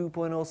Web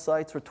 2.0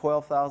 sites for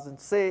 $12,000,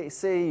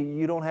 say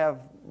you don't have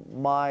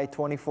my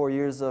 24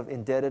 years of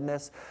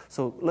indebtedness,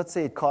 so let's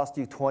say it cost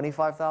you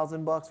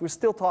 $25,000, we're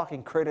still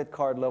talking credit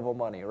card level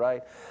money,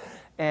 right?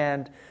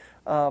 And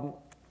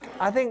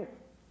I think,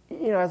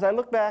 as I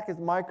look back at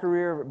my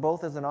career,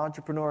 both as an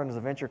entrepreneur and as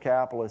a venture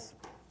capitalist,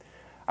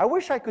 I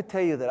wish I could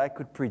tell you that I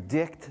could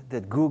predict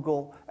that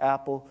Google,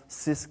 Apple,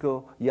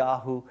 Cisco,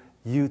 Yahoo,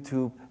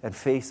 YouTube, and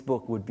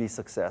Facebook would be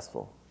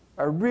successful.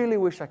 I really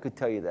wish I could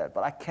tell you that,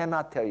 but I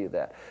cannot tell you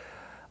that.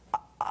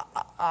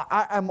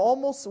 I'm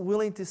almost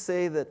willing to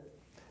say that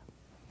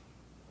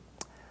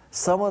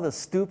some of the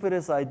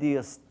stupidest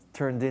ideas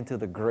turned into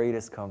the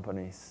greatest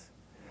companies.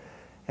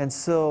 And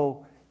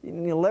so,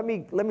 let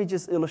me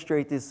just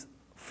illustrate this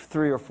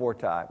 3 or 4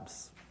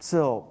 times.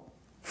 So,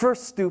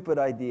 first stupid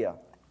idea.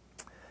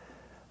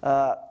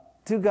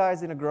 2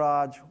 guys in a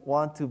garage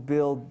want to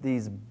build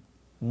these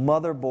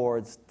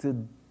motherboards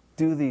to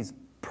do these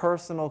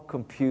personal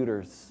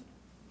computers.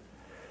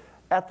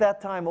 At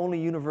that time, only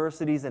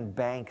universities and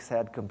banks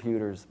had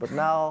computers, but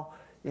now,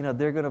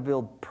 they're going to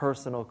build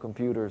personal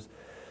computers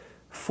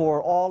for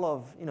all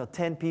of,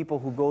 10 people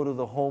who go to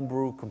the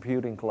homebrew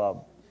computing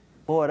club.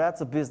 Boy,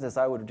 that's a business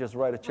I would just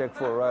write a check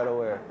for right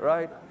away,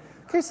 right?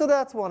 Okay, so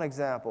that's one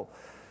example.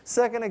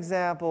 Second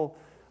example,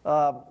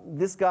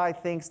 this guy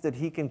thinks that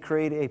he can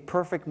create a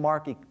perfect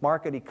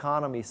market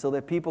economy so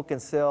that people can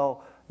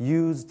sell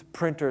used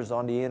printers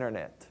on the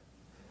internet.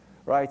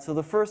 Right? So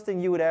the first thing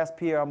you would ask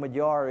Pierre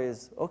Amadjar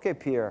is, okay,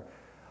 Pierre,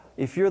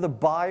 if you're the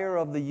buyer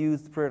of the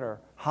used printer,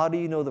 how do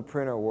you know the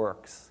printer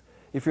works?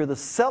 If you're the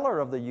seller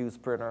of the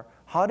used printer,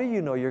 how do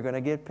you know you're going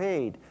to get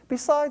paid?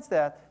 Besides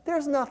that,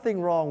 there's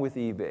nothing wrong with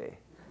eBay,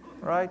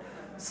 right?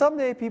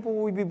 Someday people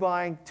will be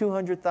buying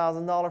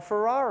 $200,000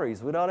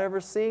 Ferraris without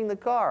ever seeing the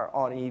car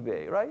on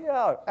eBay, right?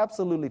 Yeah,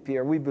 absolutely,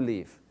 Pierre, we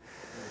believe.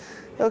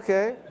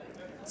 Okay,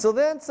 so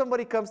then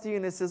somebody comes to you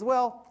and says,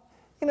 well,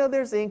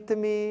 there's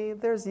Inktomi,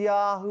 there's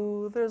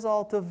Yahoo, there's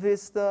Alta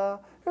Vista,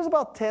 there's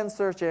about 10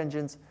 search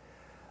engines.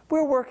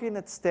 We're working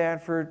at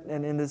Stanford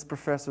and in this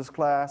professor's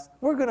class,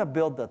 we're going to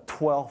build the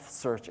 12th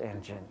search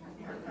engine.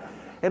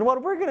 And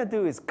what we're going to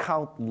do is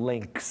count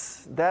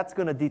links. That's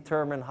going to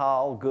determine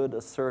how good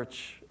a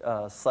search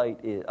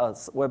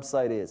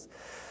website is.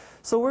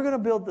 So we're going to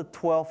build the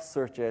 12th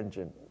search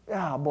engine.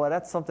 Yeah, boy,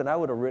 that's something I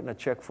would have written a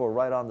check for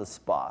right on the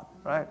spot,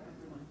 right?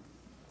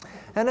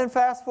 And then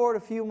fast forward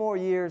a few more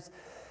years,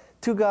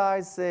 2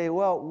 guys say,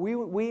 well,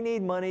 we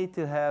need money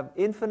to have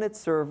infinite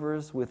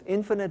servers with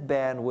infinite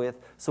bandwidth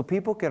so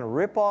people can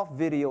rip off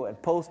video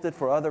and post it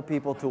for other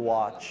people to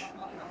watch.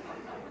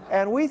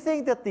 And we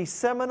think that the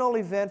seminal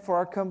event for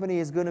our company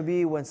is going to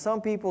be when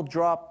some people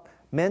drop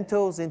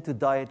Mentos into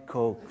Diet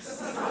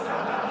Cokes.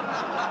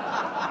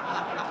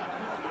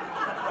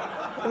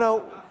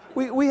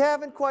 We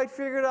haven't quite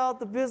figured out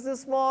the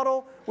business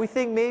model. We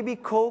think maybe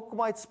Coke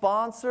might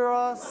sponsor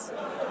us.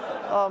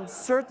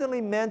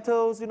 Certainly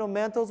Mentos,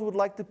 Mentos would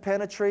like to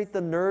penetrate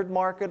the nerd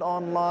market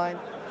online.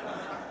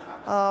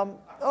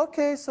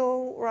 Okay,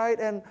 so, right,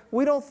 and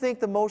we don't think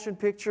the motion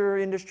picture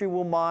industry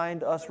will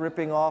mind us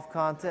ripping off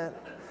content.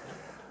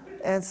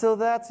 And so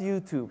that's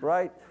YouTube,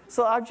 right?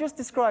 So I've just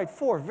described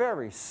 4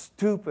 very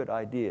stupid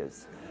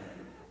ideas.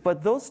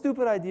 But those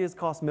stupid ideas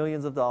cost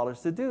millions of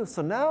dollars to do.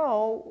 So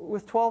now,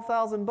 with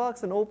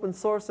 $12,000 in open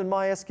source and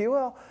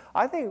MySQL,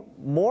 I think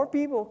more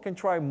people can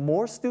try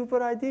more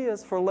stupid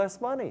ideas for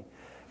less money.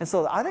 And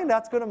so I think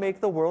that's going to make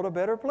the world a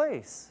better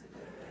place.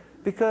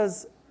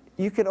 Because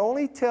you can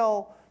only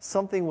tell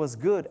something was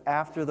good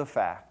after the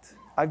fact.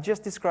 I've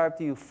just described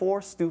to you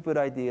 4 stupid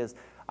ideas.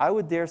 I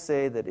would dare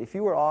say that if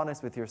you were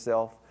honest with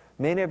yourself,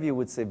 many of you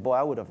would say, boy,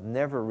 I would have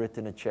never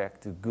written a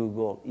check to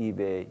Google,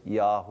 eBay,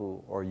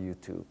 Yahoo, or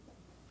YouTube.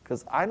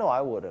 Because I know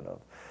I wouldn't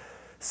have.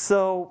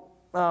 So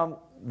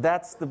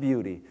that's the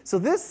beauty. So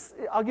this,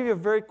 I'll give you a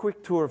very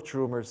quick tour of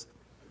Truemors.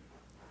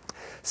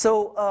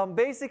 So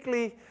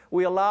basically,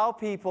 we allow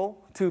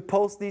people to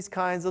post these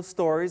kinds of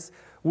stories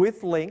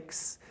with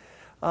links.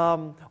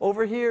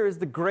 Over here is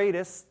the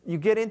greatest. You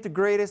get into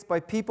greatest by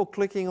people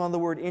clicking on the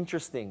word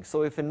interesting.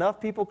 So if enough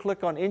people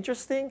click on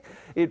interesting,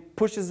 it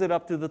pushes it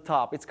up to the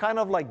top. It's kind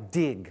of like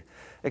Dig,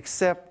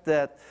 except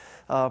that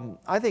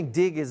I think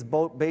Dig is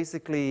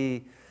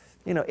basically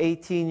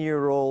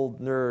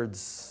 18-year-old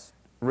nerds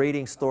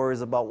rating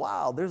stories about,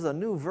 wow, there's a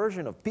new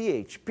version of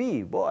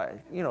PHP, boy,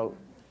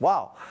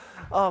 wow.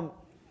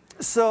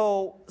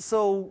 So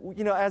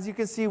as you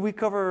can see, we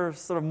cover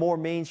sort of more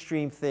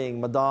mainstream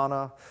thing.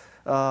 Madonna,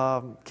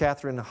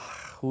 Catherine, I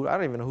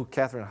don't even know who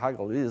Catherine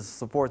Heigl is,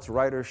 supports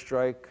writer's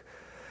strike.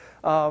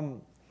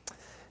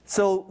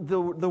 So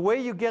the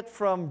way you get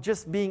from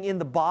just being in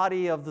the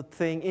body of the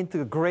thing into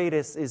the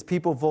greatest is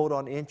people vote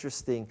on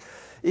interesting.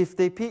 If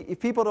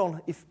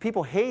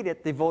people hate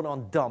it, they vote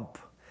on dump.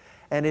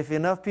 And if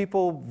enough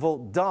people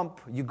vote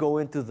dump, you go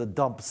into the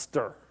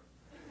dumpster.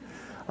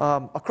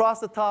 Across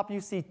the top,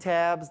 you see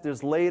tabs.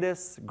 There's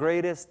latest,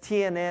 greatest,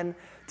 TNN.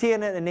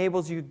 TNN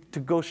enables you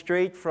to go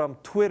straight from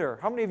Twitter.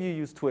 How many of you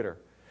use Twitter?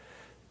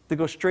 To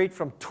go straight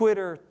from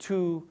Twitter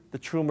to the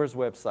Truemors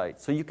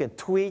website. So you can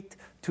tweet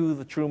to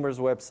the Truemors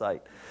website.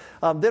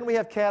 Then we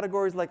have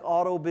categories like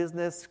auto,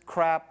 business,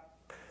 crap.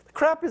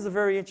 Crap is a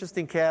very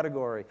interesting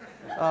category.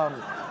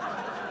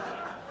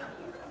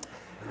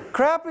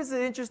 Crap is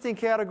an interesting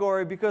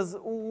category because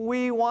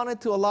we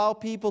wanted to allow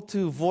people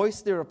to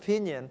voice their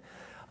opinion.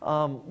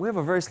 We have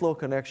a very slow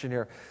connection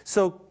here.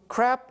 So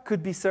crap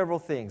could be several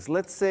things.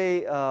 Let's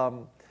say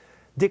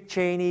Dick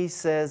Cheney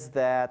says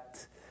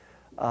that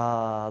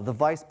the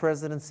vice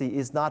presidency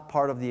is not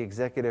part of the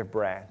executive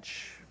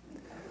branch.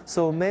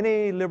 So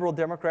many liberal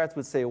Democrats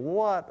would say,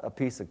 what a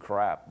piece of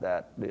crap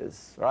that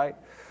is, right?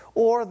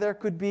 Or there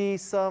could be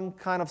some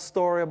kind of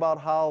story about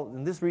how,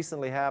 and this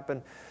recently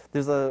happened,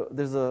 there's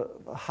a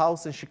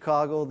house in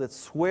Chicago that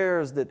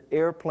swears that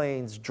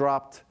airplanes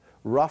dropped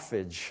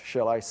roughage,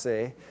 shall I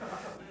say,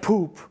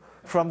 poop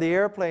from the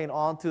airplane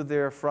onto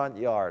their front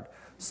yard.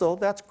 So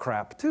that's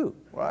crap too,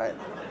 right?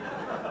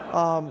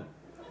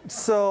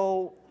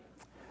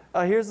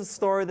 Here's a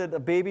story that a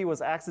baby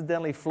was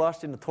accidentally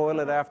flushed in the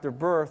toilet after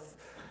birth.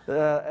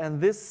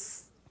 And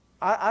this,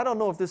 I don't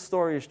know if this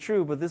story is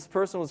true, but this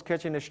person was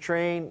catching this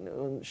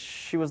train.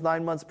 She was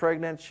 9 months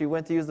pregnant. She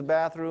went to use the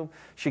bathroom.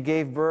 She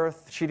gave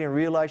birth. She didn't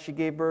realize she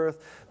gave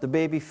birth. The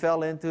baby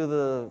fell into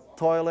the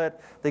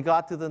toilet. They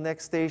got to the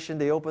next station.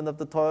 They opened up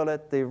the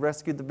toilet. They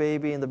rescued the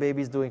baby, and the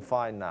baby's doing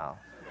fine now.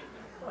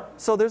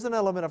 So there's an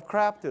element of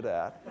crap to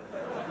that.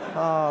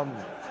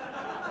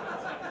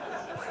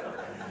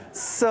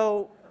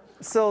 So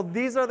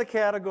these are the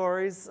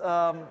categories.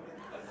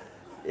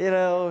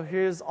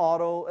 Here's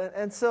auto.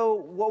 And so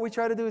what we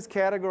try to do is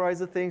categorize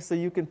the things so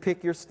you can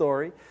pick your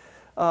story.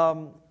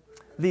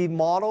 The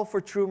model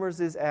for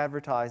Truemors is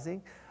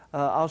advertising.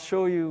 I'll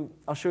show you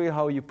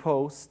how you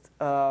post.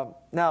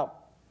 Now,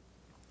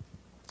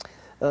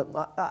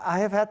 I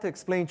have had to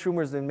explain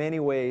Truemors in many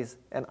ways,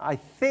 and I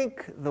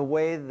think the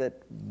way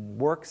that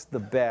works the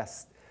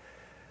best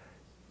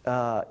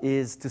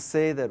is to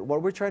say that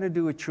what we're trying to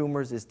do with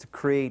Truemors is to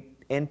create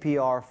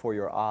NPR for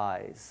your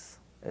eyes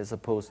as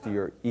opposed to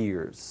your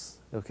ears.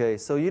 Okay,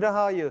 so you know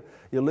how you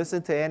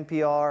listen to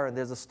NPR and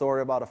there's a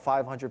story about a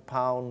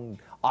 500-pound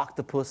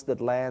octopus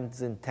that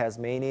lands in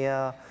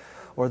Tasmania,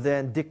 or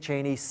then Dick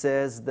Cheney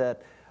says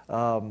that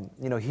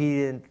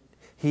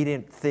he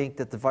didn't think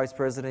that the vice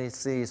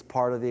presidency is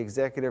part of the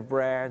executive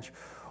branch,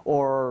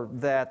 or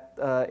that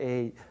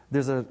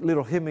there's a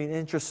little human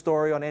interest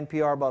story on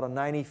NPR about a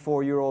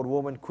 94-year-old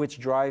woman quits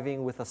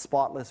driving with a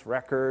spotless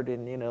record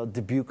in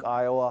Dubuque,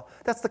 Iowa.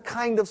 That's the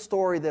kind of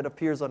story that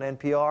appears on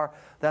NPR.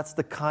 That's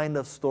the kind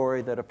of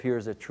story that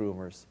appears at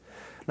Truemors.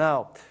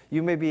 Now,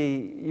 you may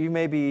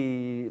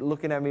be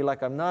looking at me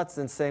like I'm nuts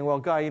and saying, well,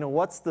 Guy,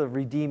 what's the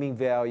redeeming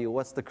value?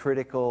 What's the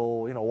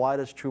critical, why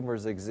does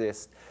Truemors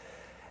exist?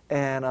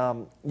 And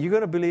you're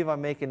going to believe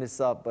I'm making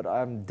this up, but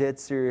I'm dead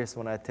serious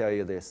when I tell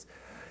you this.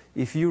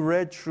 If you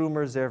read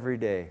Truemors every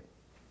day,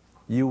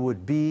 you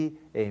would be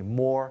a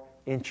more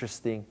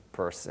interesting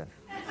person.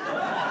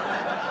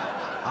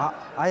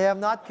 I am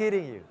not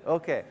kidding you.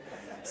 Okay,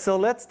 so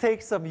let's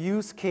take some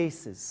use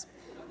cases.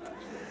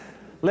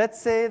 Let's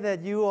say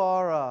that you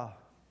are a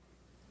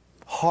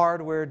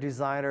hardware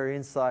designer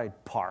inside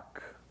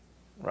PARC,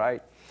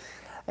 right?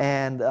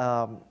 And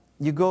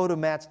you go to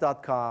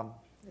Match.com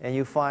and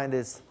you find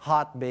this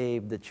hot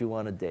babe that you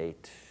want to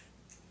date.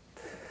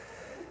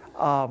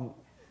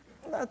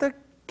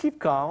 Keep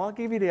calm. I'll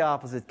give you the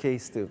opposite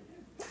case too.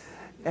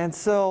 And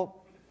so,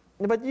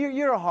 but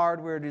you're a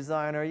hardware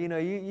designer.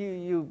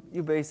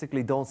 You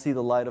basically don't see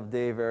the light of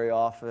day very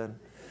often.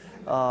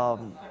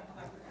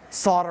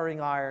 Soldering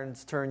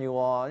irons turn you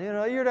on.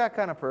 You're that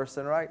kind of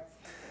person, right?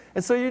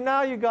 And so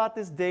now you got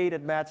this date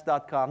at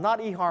Match.com, not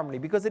eHarmony,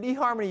 because at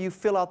eHarmony you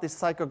fill out this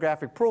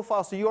psychographic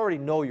profile, so you already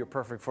know you're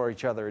perfect for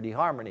each other at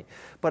eHarmony.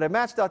 But at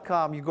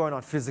Match.com, you're going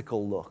on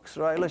physical looks,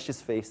 right? Let's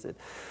just face it.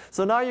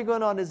 So now you're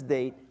going on this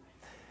date,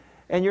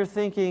 and you're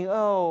thinking,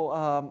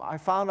 I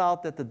found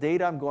out that the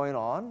date I'm going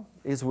on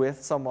is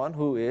with someone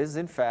who is,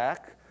 in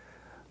fact,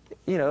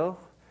 a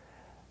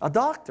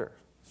doctor.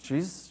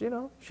 She's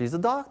a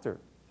doctor.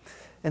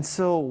 And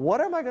so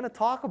what am I going to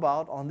talk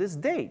about on this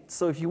date?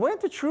 So if you went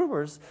to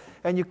Truemors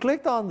and you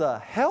clicked on the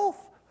health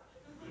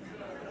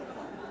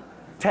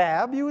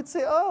tab, you would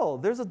say, oh,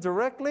 there's a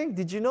direct link.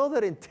 Did you know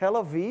that in Tel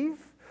Aviv?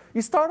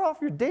 You start off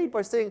your date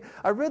by saying,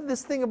 I read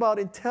this thing about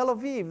in Tel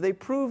Aviv. They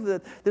prove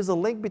that there's a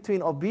link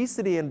between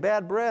obesity and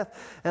bad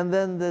breath. And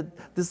then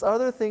this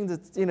other thing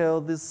that,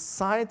 this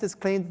scientist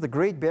claims the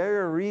Great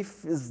Barrier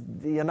Reef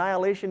the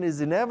annihilation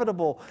is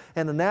inevitable.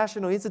 And the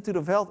National Institute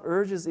of Health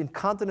urges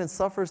incontinent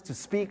sufferers to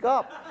speak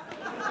up.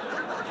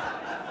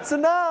 So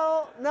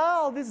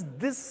now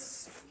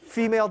this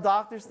female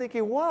doctors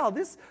thinking, wow,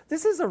 this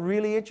is a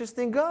really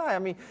interesting guy. I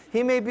mean,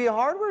 he may be a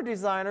hardware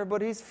designer,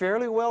 but he's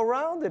fairly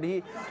well-rounded.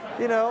 He,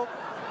 you know,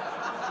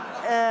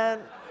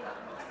 and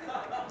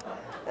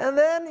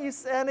then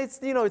it's,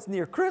 you know, it's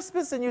near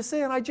Christmas, and you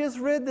say, and I just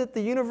read that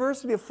the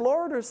University of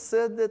Florida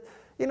said that,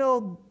 you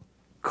know,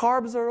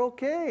 carbs are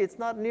okay. It's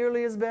not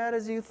nearly as bad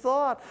as you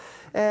thought.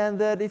 And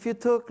that if you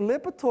took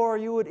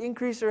Lipitor, you would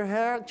increase your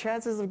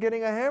chances of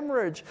getting a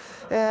hemorrhage.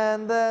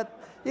 And that,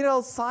 you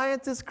know,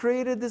 scientists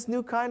created this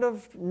new kind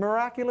of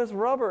miraculous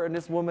rubber. And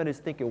this woman is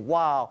thinking,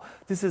 wow,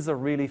 this is a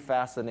really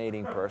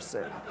fascinating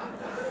person.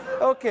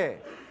 Okay,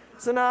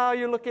 so now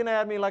you're looking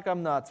at me like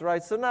I'm nuts,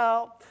 right? So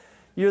now,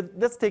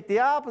 let's take the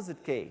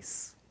opposite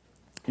case.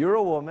 You're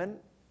a woman,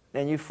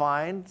 and you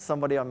find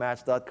somebody on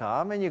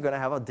Match.com, and you're going to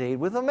have a date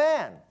with a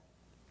man.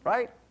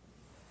 Right?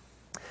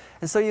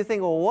 And so you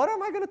think, well, what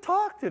am I going to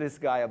talk to this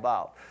guy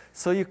about?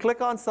 So you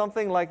click on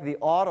something like the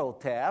Auto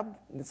tab.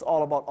 It's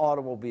all about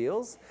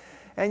automobiles.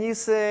 And you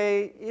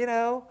say, you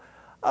know,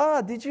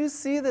 did you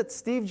see that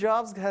Steve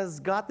Jobs has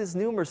got this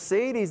new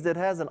Mercedes that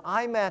has an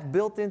iMac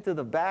built into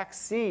the back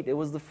seat? It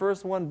was the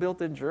first one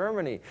built in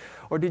Germany.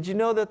 Or did you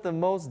know that the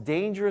most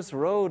dangerous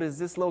road is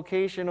this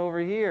location over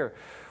here?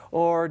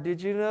 Or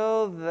did you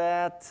know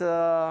that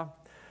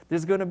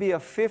there's going to be a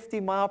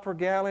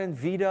 50-mile-per-gallon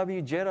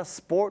VW Jetta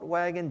sport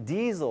wagon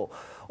diesel,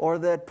 or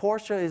that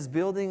Porsche is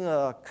building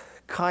a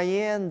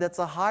Cayenne that's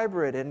a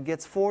hybrid and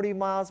gets 40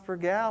 miles per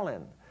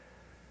gallon.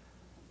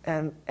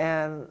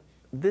 And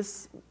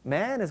this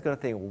man is going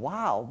to think,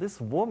 wow,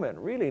 this woman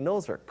really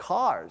knows her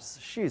cars.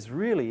 She's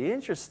really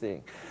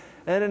interesting.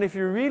 And then if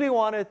you really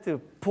wanted to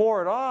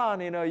pour it on,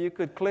 you know, you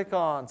could click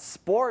on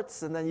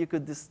sports, and then you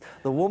could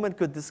the woman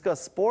could discuss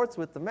sports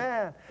with the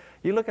man.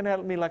 You're looking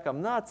at me like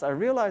I'm nuts. I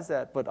realize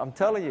that, but I'm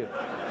telling you.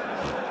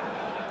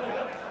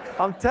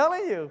 I'm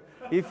telling you,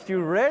 if you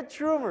read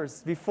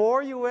Truemors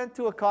before you went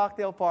to a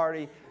cocktail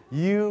party,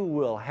 you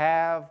will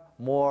have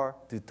more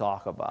to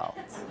talk about.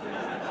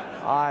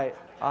 I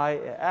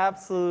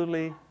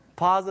absolutely,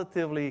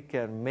 positively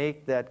can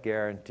make that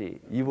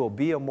guarantee. You will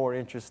be a more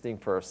interesting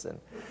person.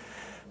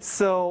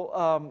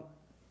 So,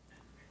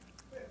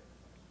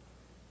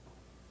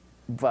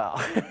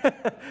 wow.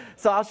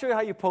 So I'll show you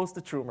how you post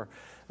a Truemor.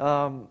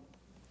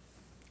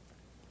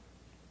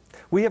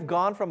 We have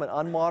gone from an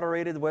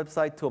unmoderated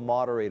website to a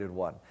moderated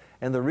one.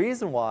 And the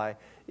reason why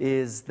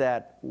is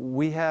that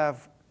we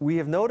have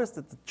noticed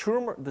that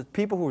the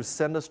people who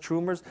send us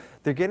Truemors,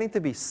 they're getting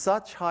to be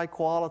such high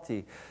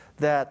quality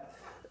that,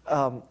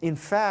 in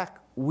fact,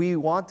 we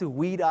want to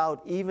weed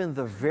out even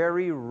the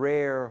very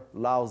rare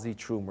lousy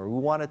Truemor. We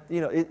want to, you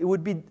know, it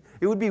would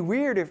be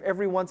weird if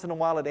every once in a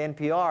while at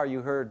NPR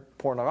you heard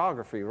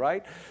pornography,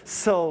 right?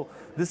 So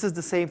this is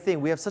the same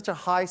thing. We have such a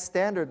high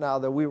standard now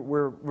that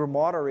we're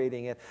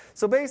moderating it.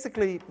 So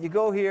basically, you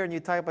go here and you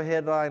type a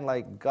headline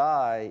like,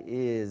 "Guy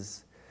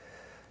is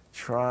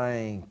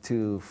trying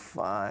to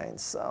find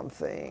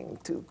something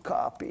to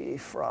copy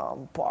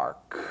from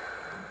PARC.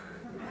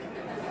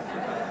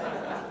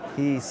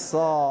 He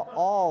saw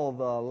all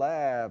the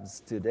labs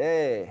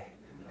today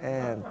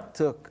and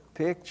took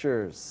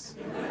pictures."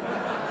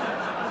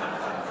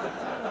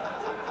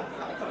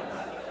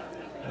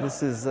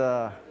 This is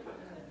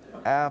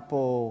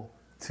Apple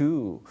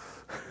II.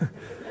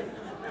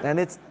 And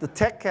it's the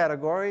tech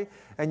category,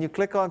 and you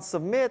click on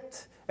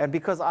submit, and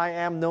because I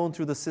am known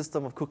through the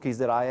system of cookies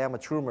that I am a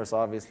Truemor, so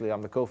obviously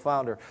I'm the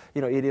co-founder,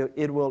 you know,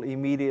 it will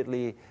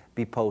immediately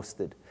be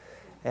posted.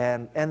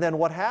 And then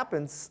what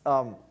happens,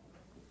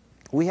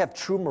 we have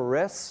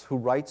Truemorists who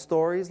write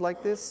stories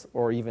like this,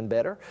 or even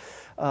better.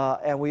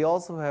 And we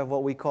also have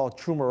what we call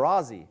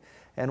Truemorazzi.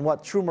 And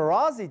what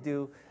Truemorazzi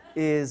do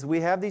is we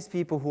have these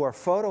people who are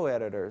photo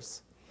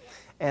editors,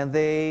 and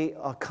they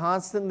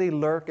constantly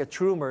lurk at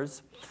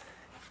Truemors.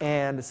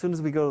 And as soon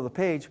as we go to the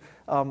page,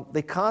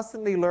 they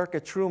constantly lurk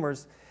at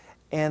Truemors.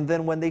 And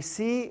then when they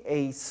see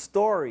a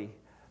story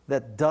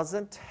that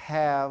doesn't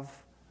have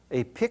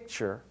a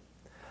picture,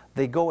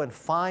 they go and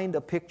find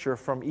a picture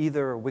from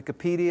either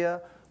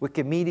Wikipedia,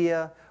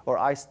 or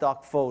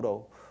iStock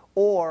Photo.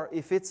 Or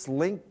if it's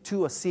linked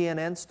to a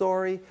CNN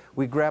story,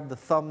 we grab the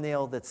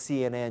thumbnail that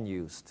CNN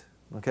used.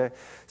 Okay?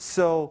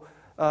 So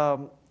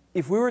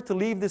if we were to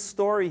leave this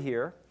story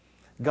here,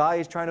 Guy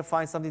is trying to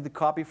find something to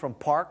copy from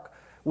PARC,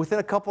 within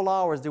a couple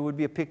hours there would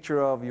be a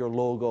picture of your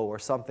logo or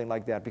something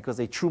like that, because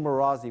a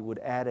Truemorazzi would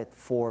add it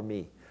for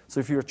me. So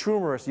if you're a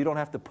Truemorist, you don't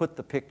have to put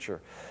the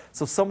picture.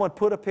 So someone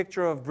put a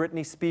picture of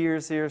Britney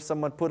Spears here,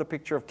 someone put a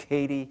picture of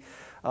Katie.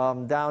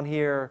 Down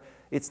here,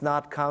 it's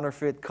not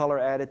counterfeit, color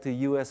added to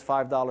US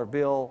 $5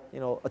 bill. You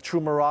know, a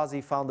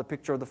Truemorazzi found a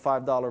picture of the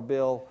 $5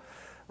 bill.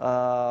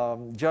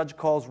 Judge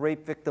calls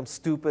rape victim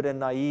stupid and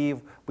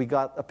naive. We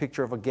got a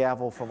picture of a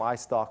gavel from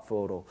iStock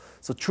Photo.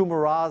 So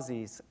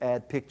Truemorazzis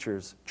add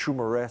pictures.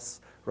 Truemorists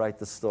write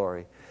the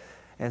story.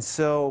 And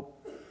so,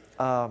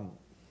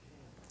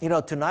 you know,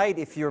 tonight,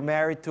 if you're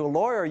married to a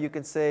lawyer, you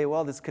can say,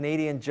 well, this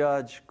Canadian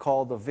judge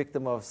called the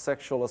victim of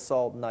sexual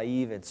assault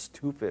naive and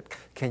stupid.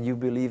 Can you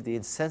believe the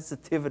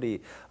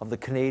insensitivity of the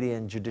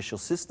Canadian judicial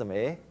system,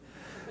 eh?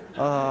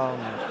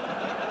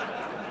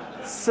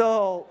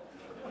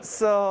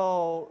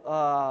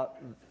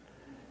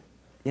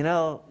 You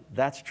know,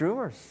 that's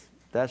Truemors.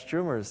 That's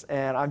Truemors.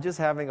 And I'm just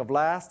having a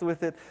blast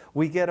with it.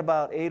 We get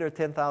about 8,000 or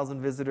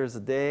 10,000 visitors a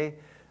day.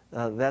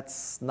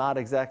 That's not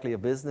exactly a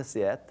business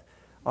yet.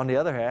 On the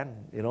other hand,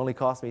 it only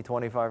cost me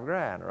 25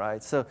 grand,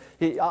 right? So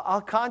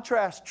I'll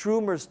contrast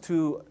Truemors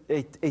to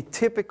a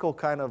typical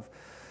kind of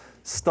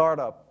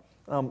startup.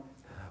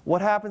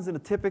 What happens in a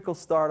typical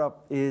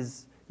startup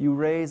is you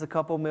raise a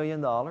couple $1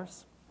 million,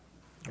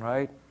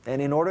 right?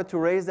 And in order to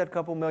raise that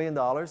couple $1 million,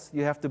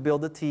 you have to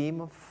build a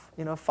team of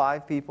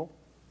 5 people.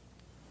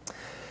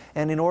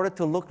 And in order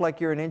to look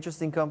like you're an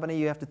interesting company,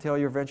 you have to tell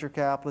your venture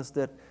capitalist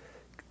that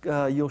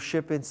you'll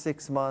ship in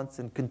 6 months,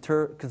 and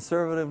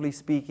conservatively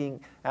speaking,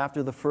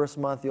 after the first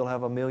month, you'll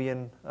have 1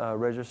 million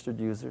registered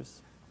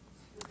users.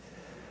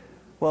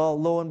 Well,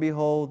 lo and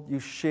behold, you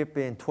ship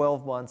in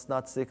 12 months,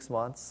 not 6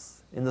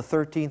 months. In the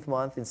 13th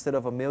month, instead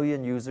of 1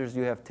 million users,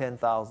 you have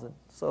 10,000.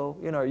 So,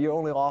 you know, you're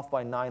only off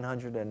by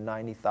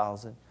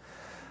 990,000.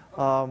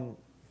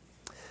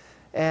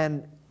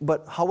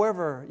 But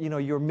however, you know,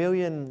 your 1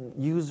 million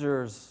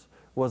users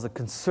was a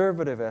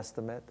conservative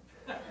estimate.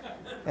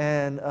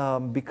 And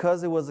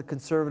because it was a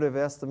conservative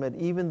estimate,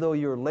 even though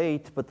you're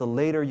late, but the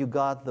later you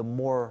got, the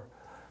more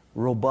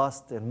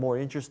robust and more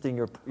interesting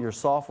your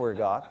software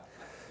got.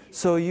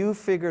 So you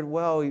figured,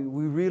 well,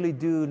 we really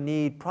do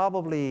need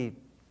probably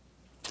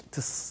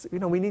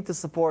we need to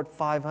support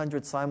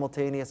 500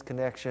 simultaneous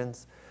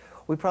connections.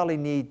 We probably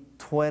need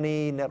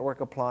 20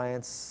 network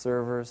appliance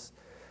servers.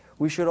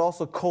 We should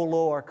also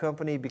colo our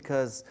company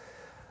because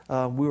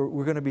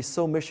we're going to be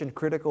so mission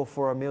critical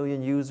for 1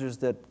 million users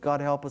that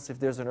God help us if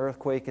there's an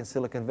earthquake in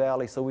Silicon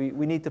Valley. So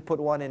we need to put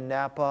one in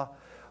Napa.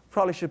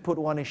 Probably should put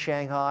one in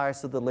Shanghai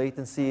so the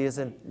latency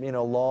isn't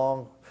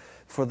long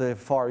for the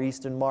Far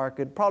Eastern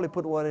market. Probably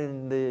put one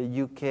in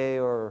the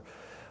UK or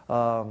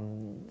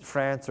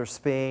France or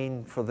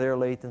Spain for their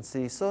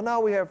latency. So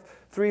now we have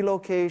 3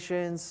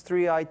 locations,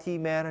 3 IT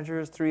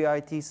managers, 3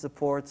 IT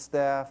support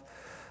staff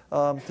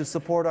to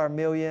support our 1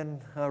 million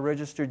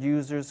registered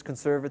users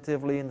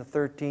conservatively in the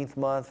 13th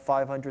month,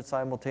 500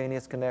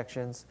 simultaneous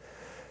connections.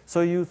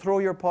 So you throw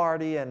your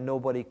party and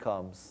nobody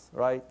comes,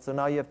 right? So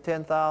now you have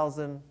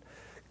 10,000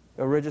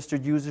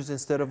 registered users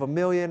instead of 1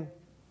 million.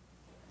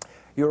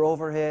 Your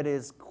overhead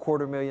is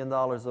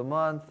 $250,000 a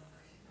month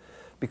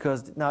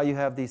because now you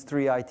have these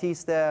 3 IT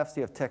staffs,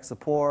 you have tech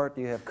support,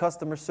 you have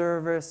customer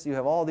service, you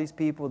have all these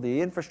people, the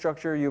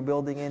infrastructure you're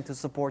building in to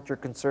support your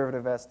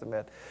conservative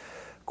estimate.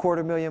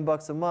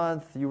 $250,000 a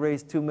month, you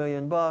raise $2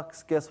 million.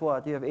 Guess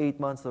what? You have 8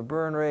 months of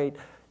burn rate.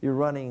 You're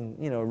running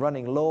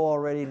low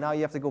already. Now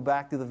you have to go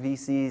back to the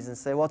VCs and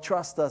say, well,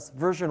 trust us,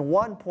 version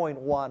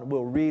 1.1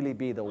 will really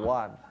be the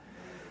one.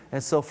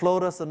 And so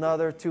float us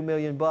another $2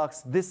 million.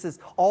 This is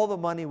all the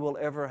money we'll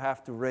ever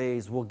have to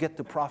raise. We'll get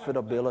to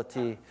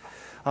profitability.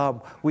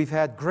 We've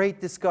had great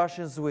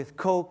discussions with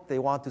Coke. They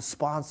want to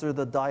sponsor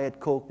the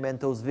Diet Coke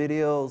Mentos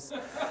videos.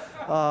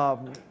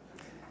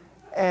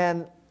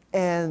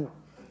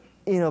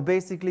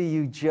 Basically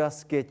you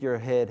just get your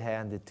head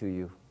handed to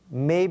you.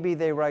 Maybe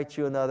they write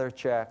you another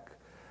check.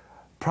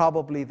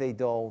 Probably they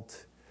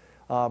don't.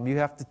 You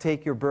have to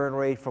take your burn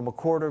rate from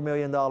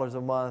 $250,000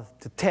 a month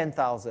to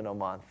 $10,000 a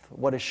month,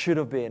 what it should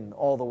have been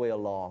all the way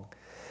along.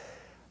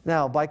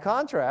 Now, by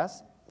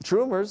contrast,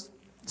 Truemors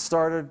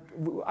started,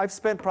 I've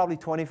spent probably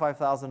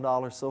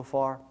 $25,000 so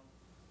far.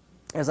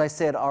 As I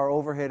said, our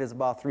overhead is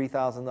about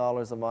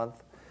 $3,000 a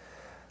month.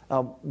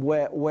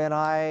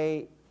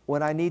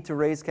 When I need to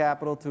raise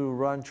capital to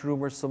run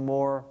Truemors some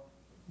more,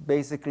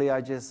 basically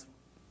I just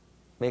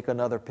make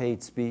another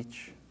paid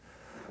speech.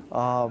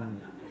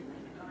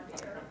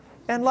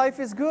 And life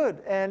is good.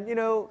 And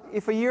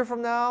if a year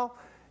from now,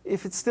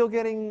 if it's still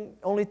getting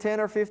only 10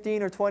 or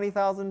 15 or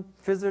 20,000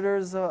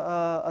 visitors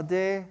a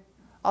day,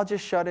 I'll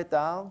just shut it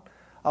down.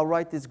 I'll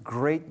write this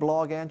great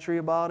blog entry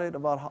about it,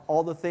 about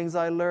all the things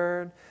I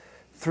learned.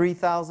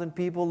 3,000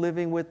 people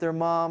living with their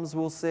moms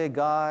will say,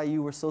 Guy,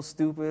 you were so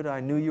stupid. I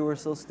knew you were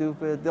so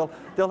stupid.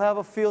 They'll have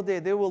a field day.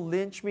 They will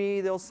lynch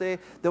me. They'll say,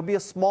 there'll be a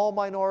small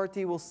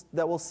minority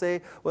that will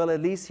say, well, at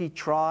least he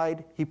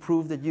tried. He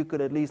proved that you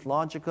could at least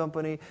launch a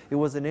company. It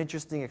was an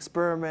interesting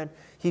experiment.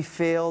 He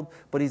failed,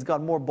 but he's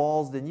got more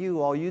balls than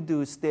you. All you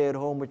do is stay at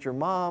home with your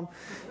mom.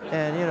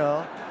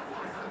 And,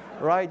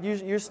 right?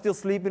 You're still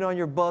sleeping on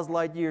your Buzz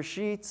Lightyear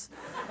sheets.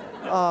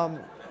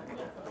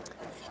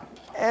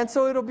 And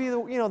so it'll be the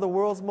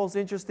world's most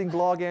interesting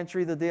blog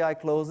entry the day I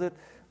close it,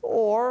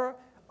 or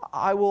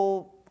I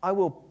will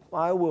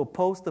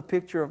post a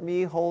picture of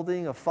me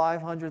holding a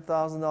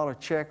 $500,000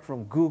 check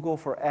from Google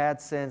for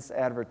AdSense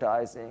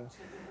advertising,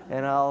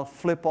 and I'll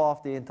flip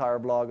off the entire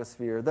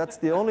blogosphere. That's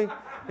the only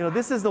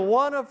this is the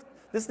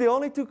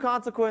only 2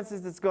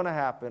 consequences that's going to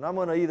happen. I'm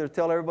going to either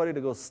tell everybody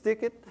to go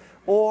stick it,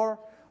 or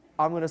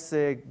I'm going to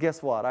say,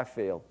 guess what? I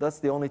failed. That's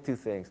the only 2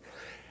 things,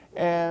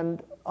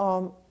 and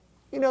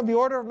the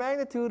order of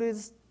magnitude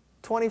is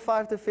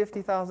 $25,000 to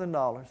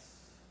 $50,000.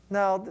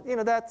 Now,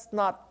 that's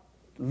not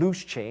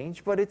loose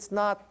change, but it's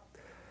not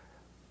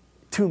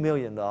 $2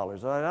 million.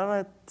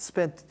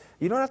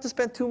 You don't have to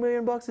spend $2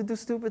 million to do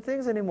stupid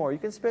things anymore. You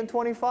can spend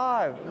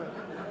 25.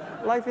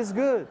 Life is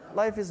good.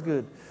 Life is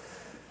good.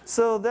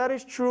 So that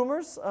is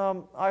Truemors.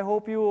 I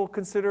hope you will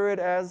consider it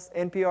as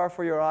NPR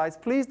for your eyes.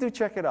 Please do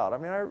check it out. I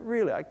mean,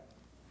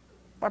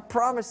 I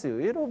promise you,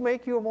 it'll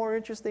make you a more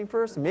interesting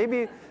person.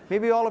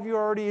 Maybe all of you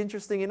are already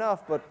interesting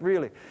enough, but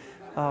really,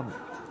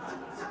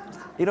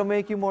 it'll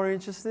make you more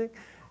interesting.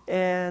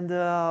 And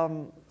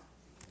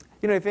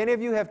you know, if any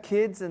of you have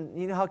kids, and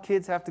you know how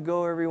kids have to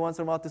go every once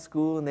in a while to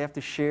school and they have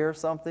to share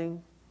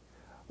something?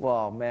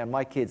 Well, man,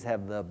 my kids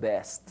have the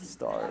best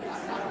stories.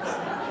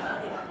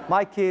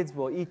 My kids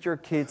will eat your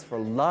kids for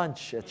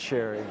lunch at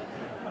sharing.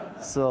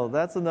 So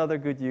that's another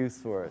good use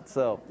for it.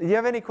 So, do you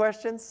have any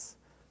questions?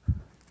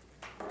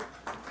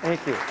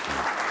 Thank you.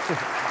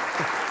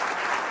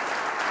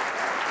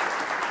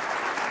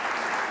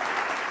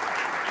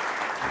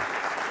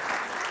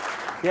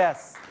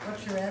 Yes?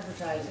 What's your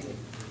advertising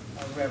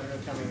revenue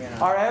coming in?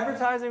 Our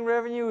advertising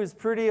revenue is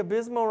pretty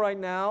abysmal right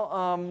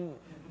now.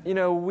 You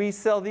know, we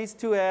sell these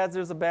two ads.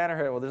 There's a banner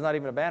ad. Well, there's not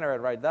even a banner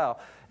ad right now.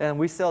 And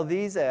we sell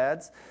these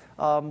ads.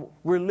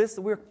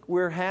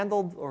 We're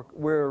handled, or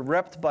we're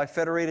repped by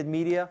Federated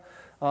Media.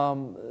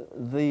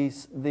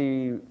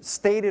 The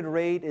stated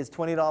rate is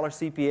 $20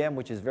 CPM,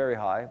 which is very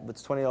high, but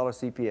it's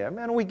 $20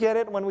 CPM. And we get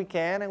it when we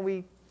can, and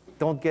we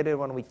don't get it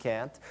when we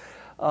can't.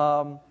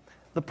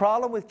 The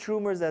problem with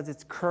Truemors as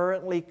it's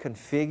currently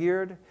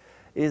configured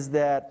is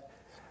that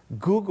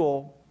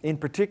Google, in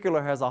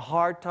particular, has a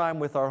hard time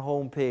with our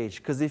home page.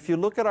 Because if you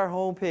look at our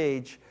home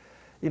page,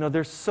 you know,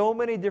 there's so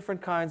many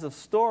different kinds of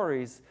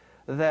stories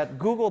that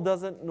Google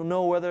doesn't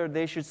know whether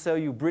they should sell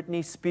you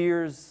Britney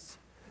Spears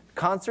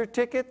concert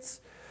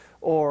tickets,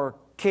 or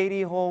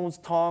Katie Holmes'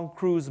 Tom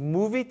Cruise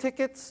movie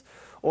tickets,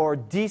 or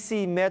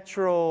DC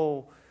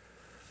Metro,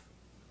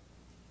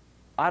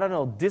 I don't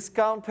know,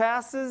 discount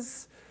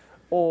passes,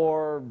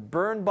 or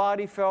burn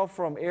body fell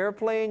from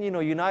airplane, you know,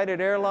 United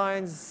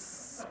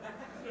Airlines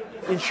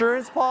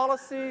insurance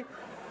policy,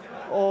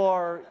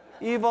 or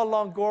Eva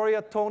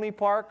Longoria, Tony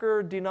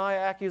Parker deny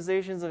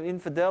accusations of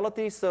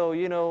infidelity. So,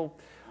 you know,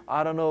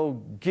 I don't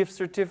know, gift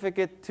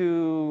certificate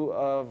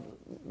to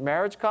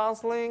marriage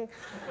counseling.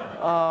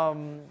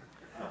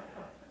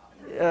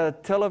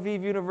 Tel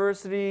Aviv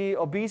University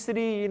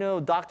obesity, you know,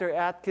 Dr.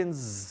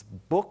 Atkins'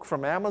 book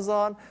from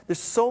Amazon. There's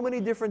so many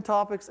different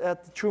topics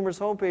at the Truemors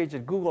homepage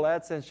that Google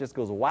AdSense just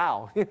goes,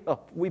 wow, you know,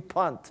 we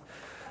punt.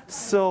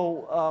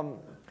 So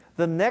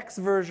the next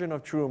version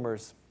of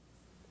Truemors,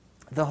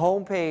 the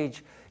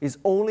homepage is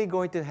only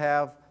going to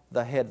have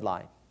the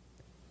headline.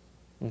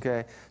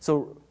 Okay,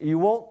 so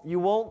you'll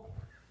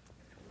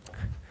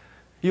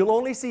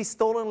only see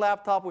stolen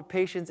laptop with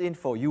patient's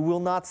info. You will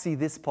not see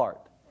this part.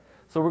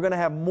 So we're going to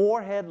have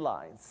more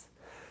headlines.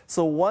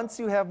 So once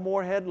you have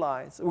more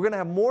headlines, we're going to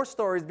have more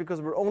stories because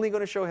we're only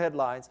going to show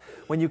headlines.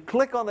 When you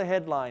click on the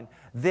headline,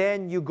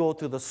 then you go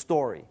to the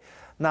story.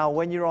 Now,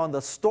 when you're on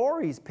the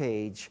stories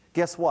page,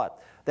 guess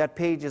what? That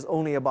page is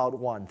only about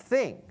one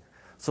thing.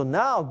 So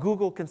now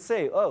Google can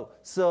say, oh,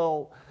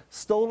 so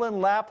stolen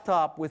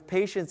laptop with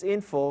patient's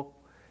info.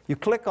 You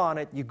click on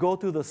it, you go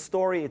to the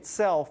story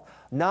itself.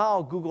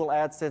 Now Google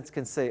AdSense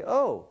can say,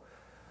 oh,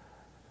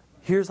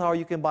 here's how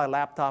you can buy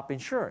laptop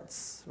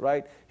insurance,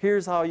 right?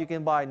 Here's how you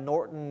can buy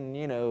Norton,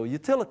 you know,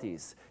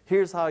 utilities.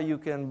 Here's how you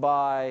can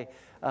buy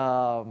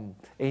a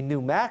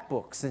new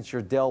MacBook since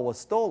your Dell was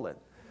stolen.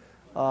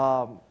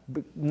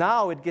 But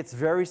now it gets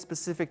very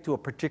specific to a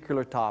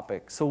particular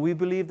topic. So we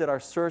believe that our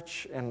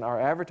search and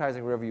our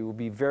advertising revenue will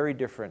be very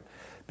different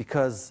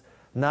because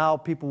now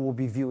people will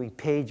be viewing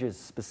pages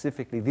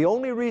specifically. The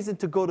only reason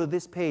to go to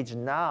this page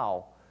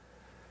now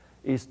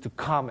is to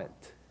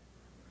comment,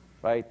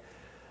 right?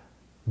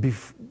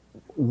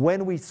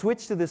 When we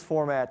switch to this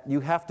format,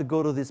 you have to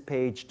go to this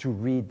page to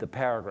read the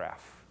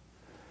paragraph.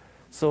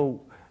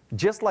 So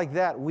just like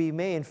that, we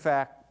may, in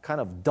fact,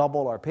 kind of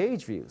double our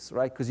page views,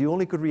 right? Because you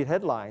only could read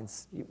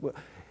headlines.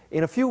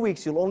 In a few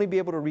weeks, you'll only be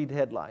able to read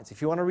headlines.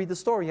 If you want to read the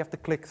story, you have to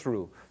click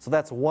through. So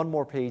that's one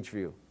more page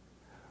view.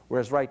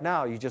 Whereas right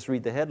now, you just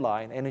read the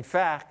headline. And in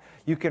fact,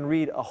 you can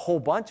read a whole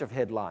bunch of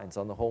headlines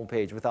on the home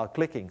page without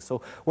clicking.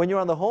 So when you're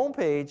on the home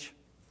page,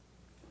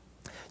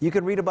 you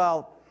can read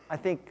about, I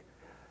think,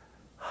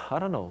 I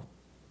don't know,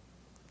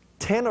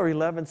 10 or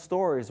 11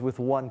 stories with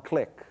one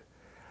click.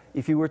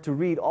 If you were to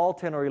read all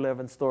 10 or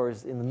 11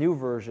 stories in the new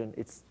version,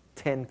 it's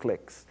 10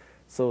 clicks.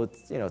 So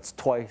it's, you know, it's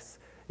twice,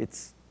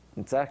 it's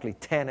actually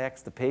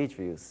 10x the page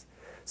views.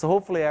 So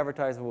hopefully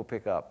advertising will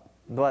pick up.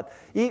 But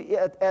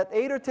at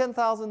 8 or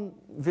 10,000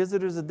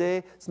 visitors a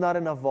day, it's not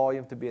enough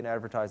volume to be an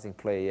advertising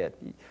play yet.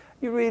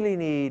 You really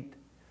need,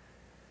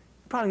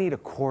 you probably need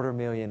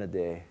 250,000 a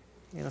day,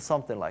 you know,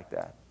 something like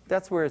that.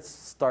 That's where it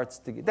starts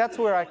to get, that's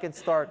where I can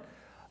start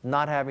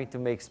not having to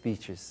make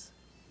speeches.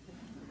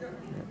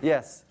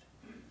 Yes?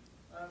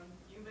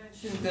 You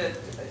mentioned that,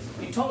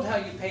 you told how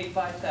you paid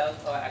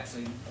 $5,000,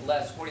 actually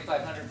less,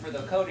 $4,500 for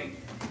the coding,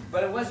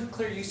 but it wasn't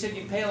clear. You said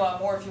you'd pay a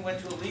lot more if you went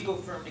to a legal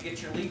firm to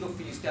get your legal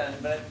fees done,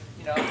 but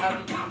you know, how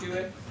did you do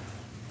it?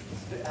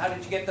 How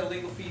did you get the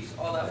legal fees,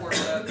 all that work,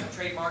 the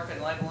trademark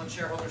and libel and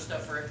shareholder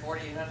stuff for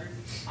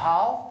 $4,800?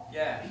 How?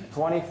 Yeah.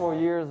 24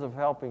 years of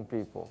helping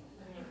people.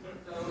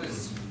 So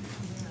is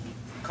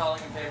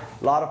calling in favor?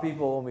 A lot of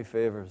people owe me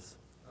favors.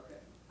 Okay.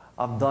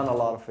 I've done a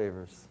lot of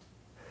favors.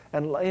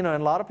 And and a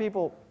lot of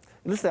people,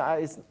 listen,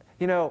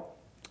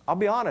 I'll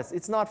be honest,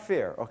 it's not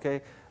fair,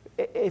 okay?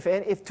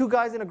 If two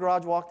guys in a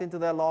garage walked into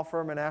that law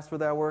firm and asked for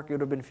that work, it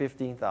would have been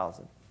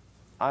 $15,000.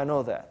 I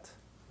know that,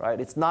 right?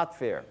 It's not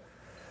fair.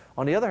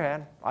 On the other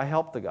hand, I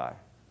helped the guy,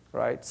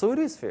 right? So it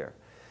is fair.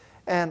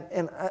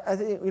 And I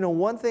think,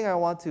 one thing I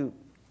want to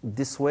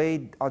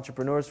dissuade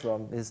entrepreneurs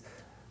from is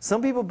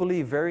some people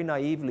believe very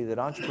naively that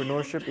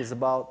entrepreneurship is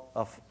about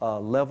a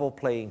level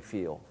playing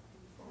field,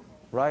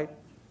 right?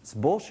 It's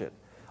bullshit.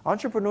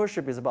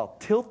 Entrepreneurship is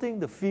about tilting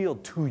the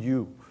field to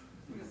you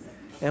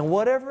and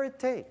whatever it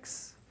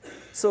takes.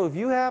 So if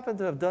you happen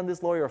to have done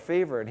this lawyer a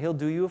favor and he'll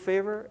do you a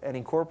favor and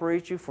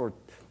incorporate you for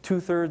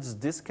 2/3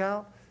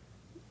 discount,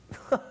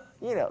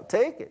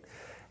 take it.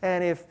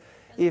 And if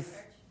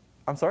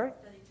I'm sorry?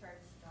 Did he charge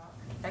stock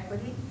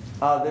equity?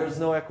 There's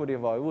no equity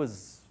involved.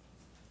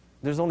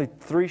 There's only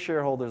 3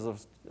 shareholders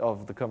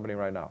of the company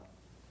right now.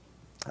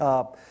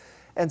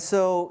 And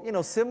so,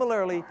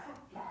 similarly,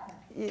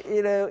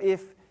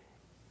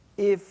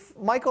 if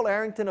Michael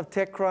Arrington of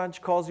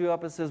TechCrunch calls you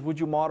up and says, would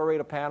you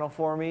moderate a panel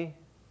for me?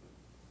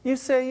 You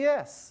say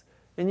yes.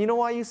 And you know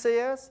why you say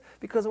yes?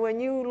 Because when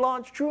you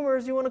launch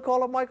Truemors, you want to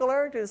call up Michael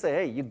Arrington and say,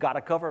 hey, you got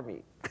to cover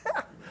me.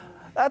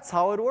 That's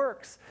how it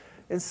works.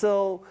 And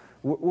so,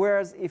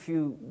 whereas if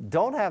you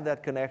don't have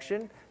that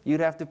connection, you'd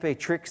have to pay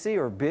Trixie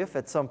or Biff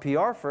at some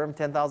PR firm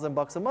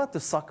 $10,000 a month to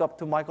suck up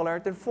to Michael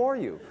Arrington for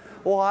you.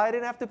 Well, I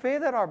didn't have to pay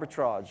that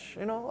arbitrage.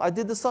 I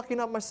did the sucking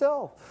up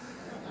myself.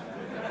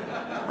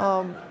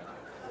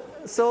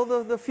 So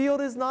the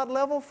field is not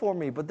level for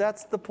me, but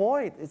that's the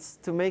point. It's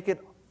to make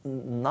it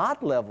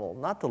not level,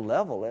 not to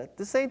level it.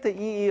 This ain't the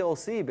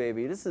EEOC,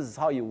 baby. This is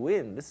how you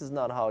win. This is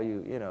not how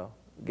you,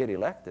 get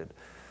elected.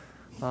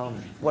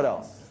 What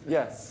else?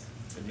 Yes?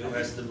 Can you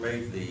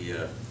estimate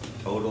the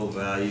total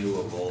value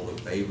of all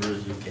the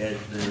favors you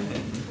cashed in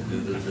to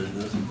do the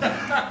business?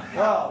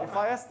 Well, if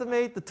I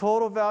estimate the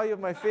total value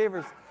of my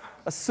favors,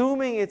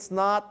 assuming it's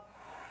not,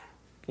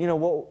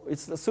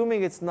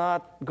 assuming it's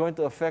not going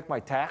to affect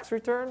my tax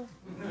return,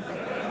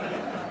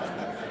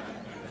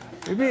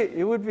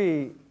 it would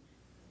be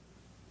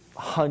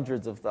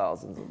hundreds of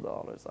thousands of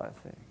dollars, I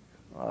think.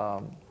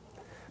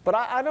 But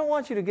I don't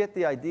want you to get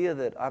the idea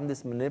that I'm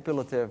this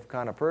manipulative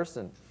kind of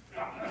person,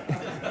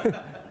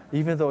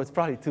 even though it's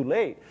probably too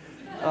late.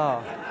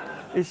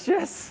 It's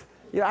just,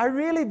 I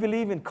really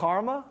believe in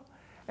karma,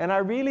 and I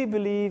really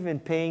believe in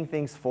paying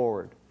things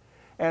forward.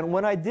 And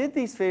when I did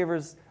these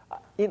favors,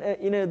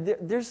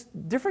 there's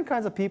different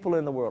kinds of people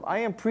in the world. I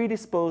am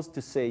predisposed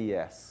to say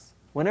yes.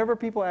 Whenever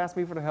people ask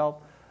me for the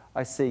help,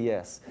 I say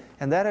yes.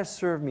 And that has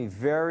served me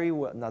very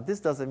well. Now,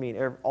 this doesn't mean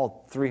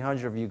all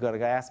 300 of you got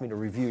to ask me to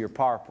review your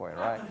PowerPoint,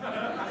 right?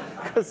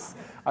 Because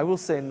I will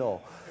say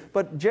no.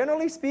 But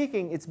generally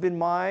speaking, it's been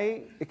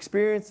my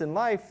experience in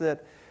life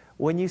that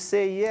when you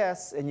say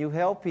yes and you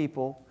help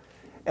people,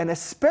 and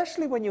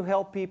especially when you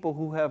help people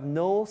who have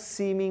no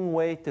seeming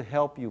way to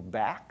help you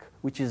back,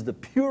 which is the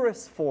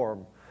purest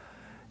form,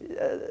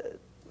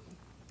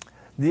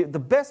 the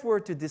best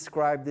word to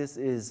describe this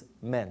is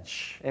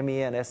mensch,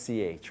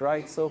 M-E-N-S-C-H,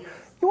 right? So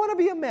you want to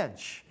be a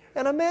mensch.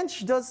 And a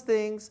mensch does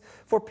things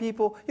for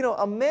people.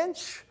 A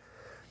mensch,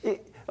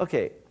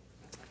 okay,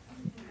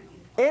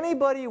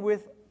 anybody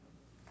with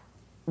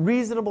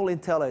reasonable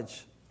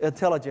intelligence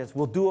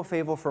will do a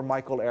favor for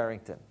Michael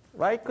Arrington,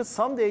 right? Because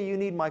someday you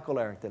need Michael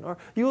Arrington. Or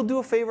you will do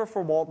a favor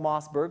for Walt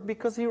Mossberg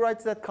because he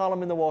writes that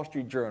column in the Wall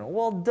Street Journal.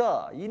 Well,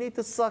 duh. You need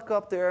to suck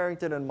up to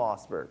Arrington and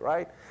Mossberg,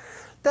 right?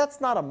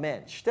 That's not a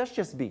mensch. That's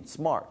just being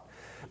smart.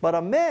 But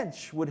a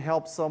mensch would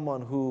help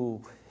someone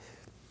who,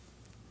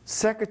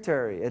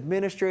 secretary,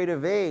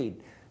 administrative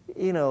aide,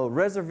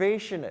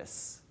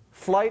 reservationist,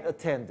 flight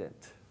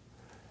attendant,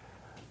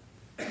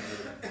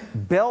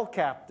 bell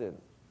captain,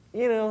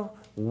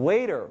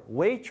 waiter,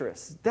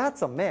 waitress.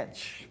 That's a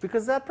mensch.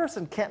 Because that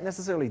person can't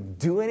necessarily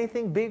do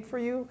anything big for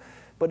you,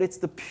 but it's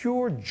the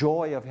pure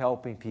joy of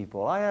helping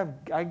people. I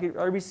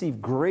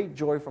receive great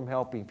joy from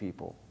helping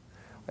people.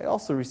 I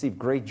also receive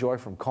great joy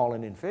from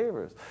calling in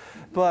favors.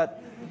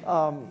 But,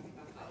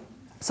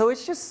 so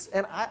it's just,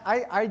 and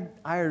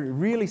I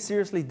really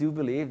seriously do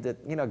believe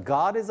that,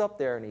 God is up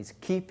there and He's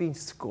keeping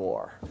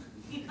score.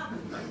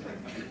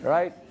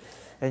 Right?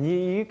 And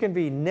you can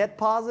be net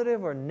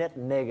positive or net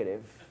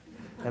negative.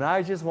 And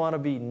I just want to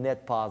be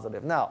net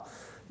positive. Now,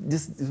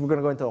 we're going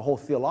to go into a whole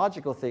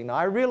theological thing. Now,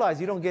 I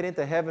realize you don't get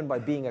into heaven by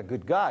being a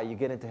good guy. You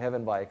get into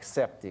heaven by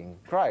accepting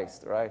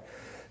Christ, right?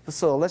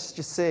 So let's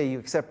just say you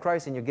accept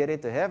Christ and you get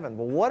into heaven.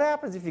 But what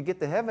happens if you get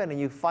to heaven and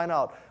you find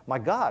out, my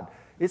God,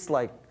 it's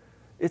a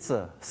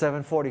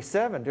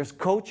 747. There's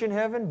coach in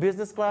heaven,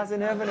 business class in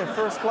heaven, and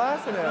first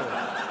class in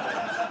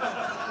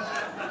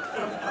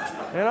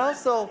heaven.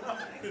 So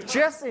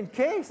just in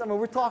case,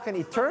 we're talking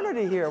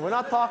eternity here. We're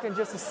not talking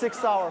just a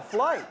 6-hour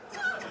flight.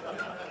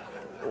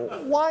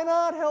 why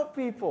not help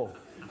people?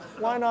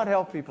 Why not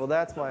help people?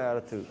 That's my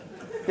attitude.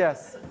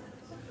 Yes?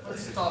 What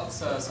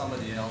stops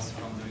somebody else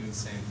from doing the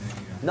same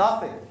thing?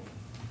 Nothing.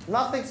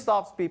 Nothing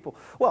stops people.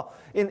 Well,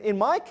 in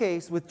my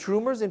case, with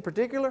Truemors in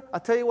particular, I'll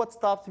tell you what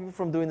stops people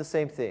from doing the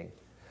same thing.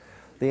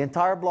 The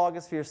entire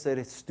blogosphere said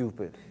it's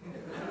stupid.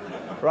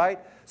 Right?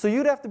 So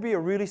you'd have to be a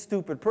really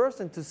stupid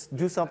person to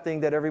do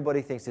something that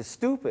everybody thinks is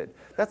stupid.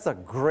 That's a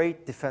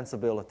great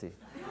defensibility.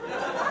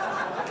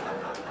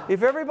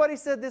 If everybody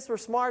said this were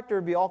smart,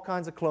 there'd be all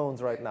kinds of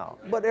clones right now.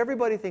 But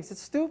everybody thinks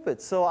it's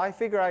stupid. So I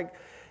figure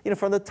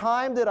from the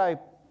time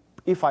that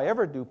if I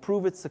ever do,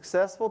 prove it's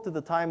successful to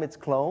the time it's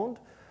cloned,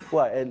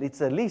 well,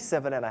 it's at least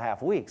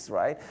 7.5 weeks,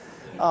 right?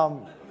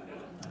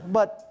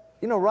 But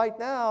right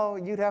now,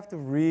 you'd have to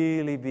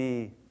really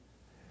be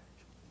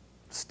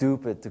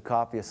stupid to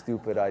copy a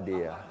stupid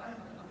idea.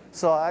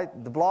 So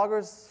the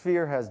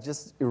blogosphere has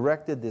just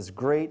erected this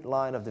great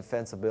line of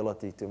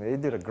defensibility to me. They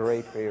did a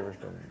great favor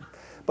for me.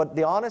 But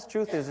the honest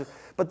truth is,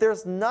 but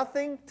there's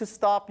nothing to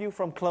stop you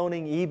from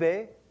cloning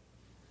eBay.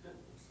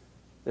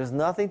 There's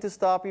nothing to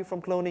stop you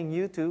from cloning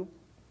YouTube,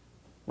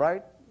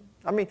 right?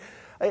 I mean,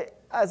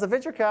 as a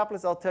venture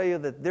capitalist, I'll tell you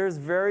that there's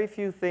very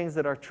few things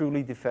that are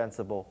truly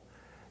defensible.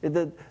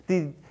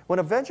 When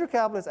a venture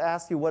capitalist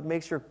asks you what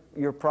makes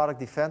your product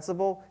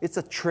defensible, it's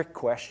a trick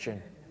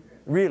question.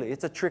 Really,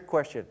 it's a trick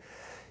question.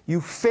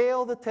 You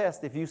fail the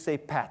test if you say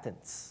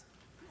patents,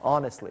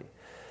 honestly.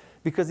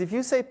 Because if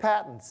you say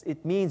patents,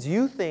 it means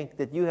you think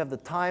that you have the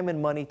time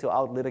and money to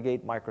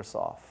out-litigate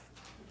Microsoft.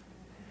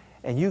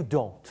 And you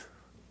don't.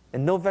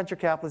 And no venture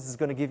capitalist is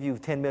going to give you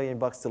 $10 million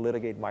to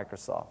litigate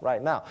Microsoft.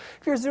 Right now,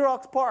 if you're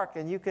Xerox PARC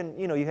and you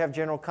have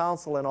general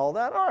counsel and all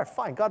that, all right,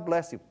 fine, God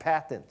bless you,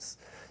 patents,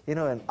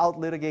 and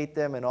out-litigate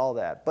them and all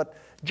that. But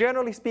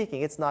generally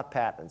speaking, it's not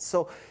patents.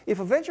 So if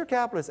a venture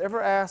capitalist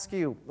ever asks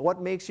you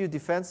what makes you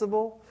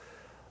defensible,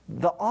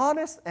 the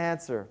honest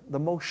answer, the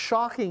most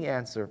shocking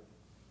answer,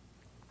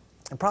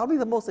 and probably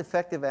the most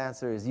effective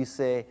answer is you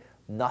say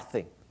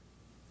nothing.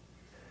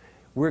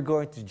 We're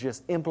going to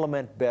just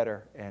implement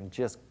better and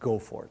just go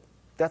for it.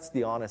 That's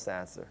the honest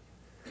answer.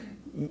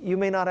 You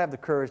may not have the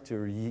courage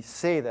to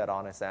say that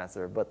honest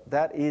answer, but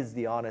that is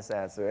the honest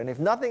answer. And if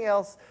nothing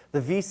else,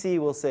 the VC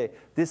will say,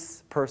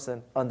 this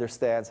person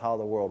understands how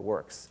the world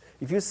works.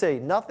 If you say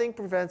nothing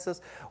prevents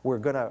us,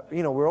 we're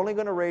only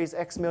going to raise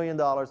X million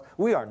dollars,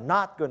 we are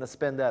not going to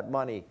spend that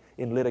money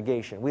in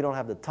litigation. We don't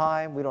have the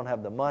time, we don't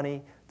have the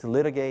money to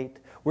litigate.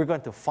 We're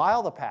going to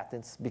file the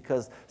patents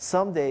because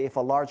someday if a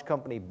large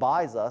company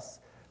buys us,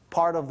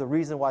 part of the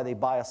reason why they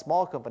buy a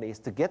small company is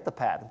to get the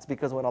patents,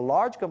 because when a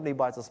large company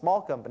buys a small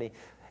company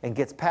and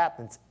gets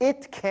patents,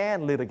 it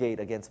can litigate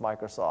against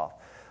Microsoft,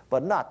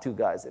 but not two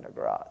guys in a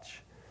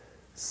garage.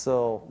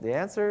 So the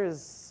answer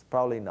is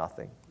probably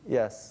nothing.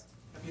 Yes?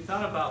 Have you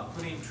thought about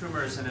putting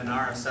Truemors in an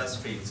RSS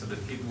feed so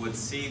that people would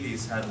see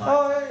these headlines?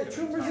 Oh, yeah,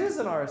 Truemors is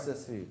an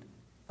RSS feed.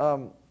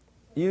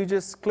 You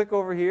just click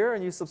over here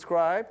and you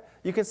subscribe.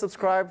 You can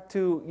subscribe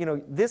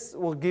to, this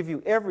will give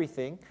you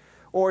everything.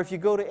 Or if you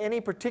go to any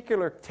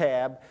particular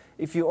tab,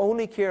 if you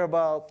only care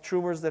about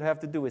Truemors that have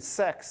to do with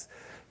sex,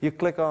 you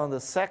click on the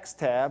sex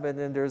tab, and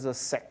then there's a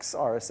sex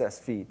RSS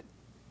feed.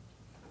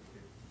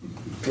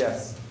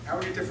 Yes? How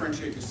would you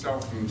differentiate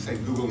yourself from, say,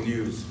 Google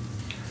News?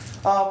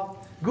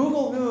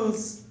 Google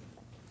News,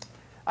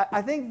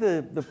 I think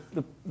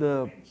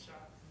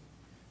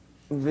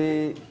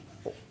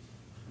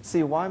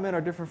see, why men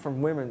are different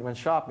from women when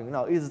shopping.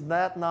 Now, is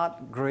that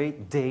not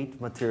great date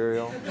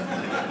material?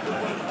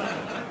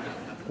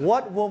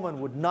 What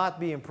woman would not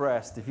be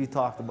impressed if you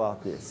talked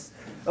about this?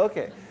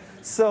 Okay,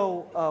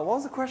 so what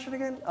was the question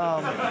again?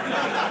 I'm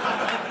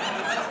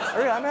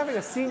having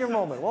a senior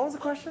moment. What was the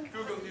question?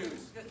 Google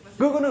News.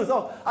 Google News.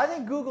 Oh, I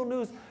think Google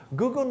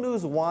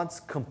News wants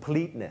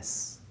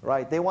completeness,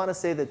 right? They want to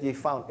say that they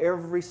found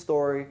every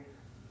story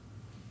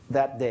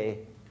that day,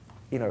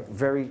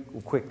 very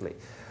quickly.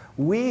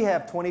 We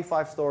have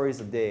 25 stories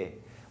a day.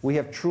 We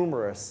have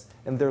Truemors,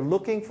 and they're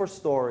looking for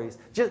stories.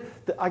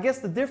 I guess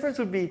the difference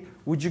would be,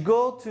 you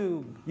go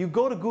to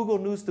Google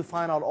News to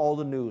find out all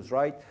the news,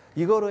 right?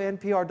 You go to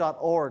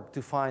npr.org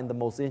to find the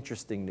most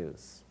interesting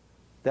news.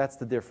 That's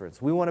the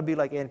difference. We want to be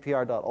like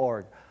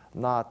npr.org,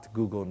 not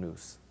Google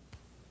News.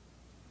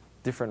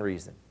 Different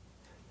reason.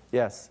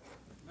 Yes?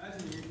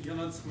 Imagine you're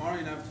not smart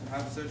enough to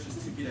have such a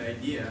stupid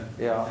idea.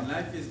 Yeah. And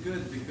life is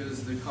good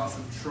because the cost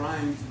of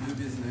trying to do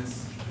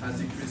business has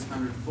decreased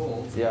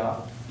 100-fold.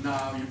 Yeah.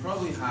 Now you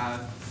probably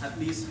have at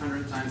least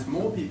 100 times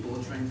more people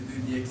trying to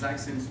do the exact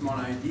same smart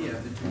idea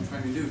that you're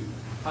trying to do.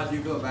 How do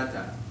you go about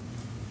that?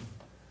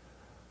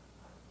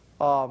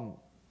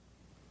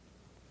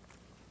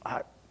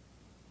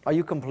 Are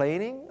you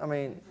complaining? I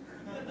mean,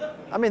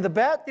 the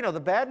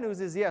bad news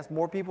is, yes,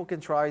 more people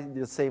can try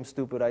the same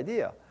stupid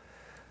idea.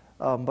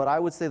 But I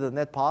would say the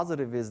net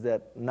positive is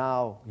that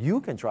now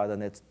you can try the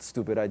net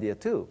stupid idea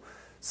too.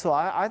 So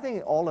I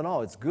think all in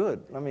all, it's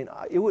good. I mean,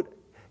 it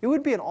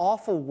would be an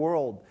awful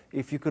world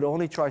if you could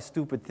only try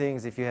stupid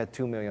things if you had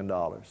 $2 million.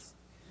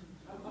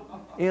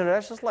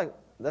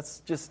 That's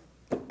just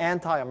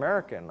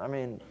anti-American. I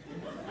mean,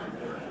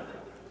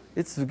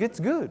 It's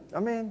good. I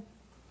mean,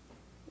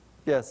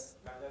 yes.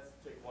 Let's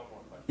take one more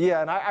question.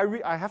 Yeah, and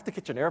I have to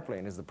catch an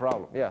airplane is the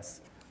problem.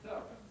 Yes.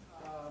 So,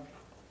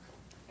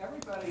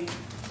 everybody,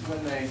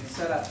 when they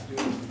set out to do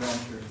this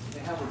venture, they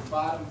have a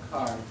bottom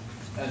card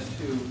as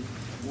to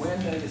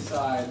when they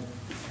decide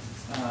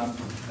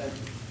that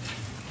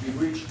you've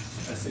reached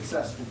a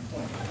successful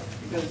point.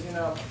 Because, you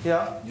know,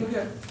 Yeah. you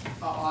get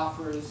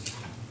offers,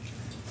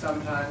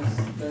 sometimes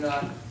they're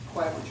not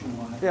quite what you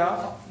want.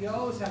 Yeah. You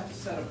always have to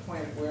set a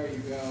point where you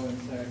go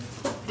and say,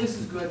 this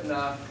is good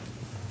enough,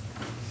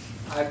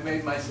 I've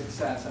made my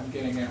success, I'm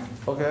getting out.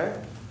 Okay.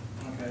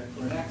 Okay,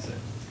 for an exit.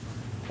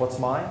 What's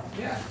mine?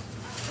 Yeah.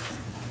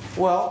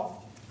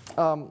 Well,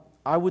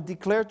 I would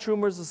declare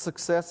Truemors a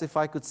success if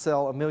I could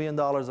sell $1 million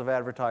of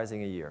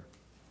advertising a year,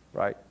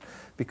 right?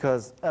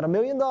 Because at $1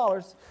 million,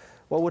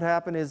 what would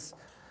happen is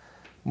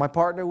my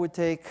partner would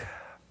take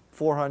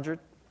 400,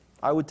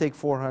 I would take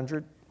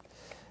 400,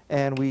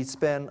 and we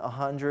spend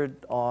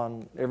 100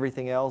 on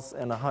everything else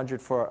and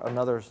 100 for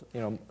another,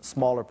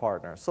 smaller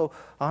partner. So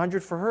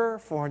 100 for her,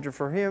 400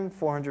 for him,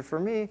 400 for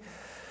me.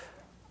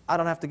 I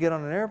don't have to get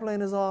on an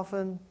airplane as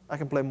often. I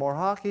can play more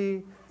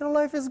hockey.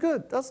 Life is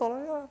good. That's all.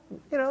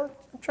 I'm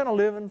trying to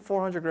live in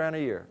 400 grand a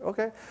year.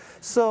 Okay,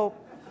 so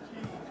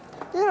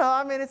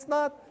I mean, it's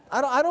not.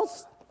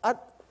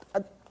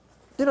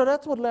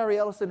 That's what Larry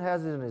Ellison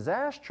has in his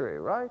ashtray,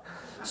 right?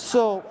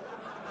 So,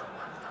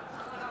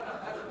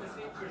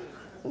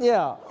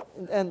 yeah,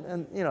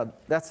 and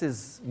that's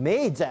his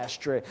maid's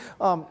ashtray.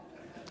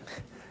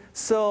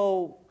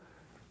 So,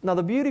 now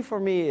the beauty for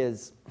me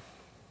is,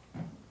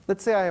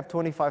 let's say I have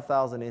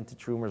 25,000 into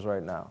Truemors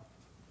right now.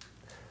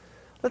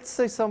 Let's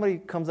say somebody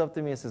comes up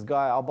to me and says,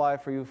 Guy, I'll buy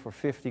it for you for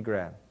 50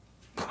 grand.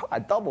 I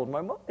doubled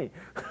my money.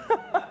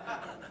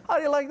 How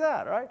do you like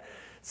that, right?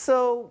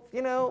 So,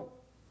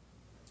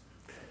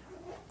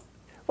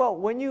 well,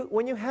 when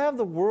you have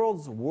the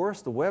world's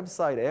worst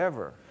website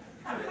ever,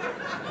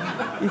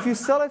 if you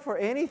sell it for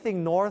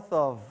anything north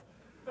of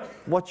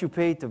what you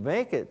paid to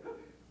make it,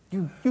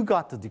 you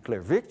got to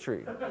declare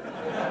victory.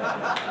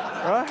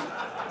 Right?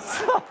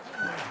 So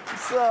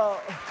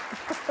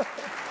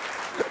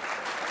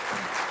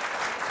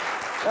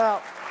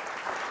now,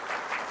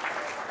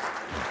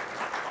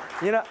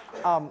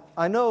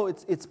 I know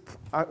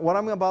what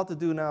I'm about to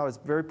do now is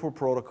very poor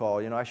protocol.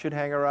 I should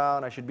hang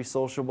around, I should be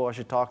sociable, I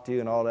should talk to you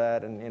and all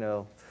that, and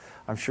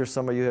I'm sure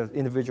some of you have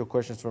individual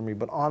questions for me,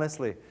 but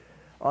honestly,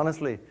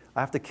 I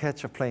have to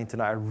catch a plane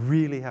tonight. I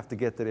really have to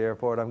get to the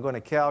airport. I'm going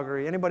to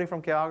Calgary. Anybody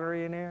from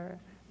Calgary in here?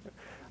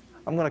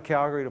 I'm going to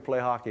Calgary to play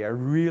hockey. I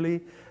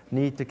really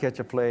need to catch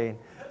a plane.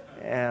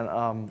 And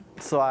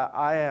so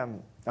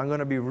I'm going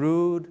to be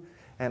rude.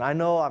 And I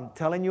know I'm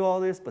telling you all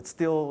this, but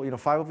still,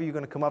 5 of you are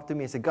going to come up to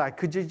me and say, Guy,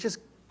 can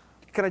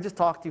I just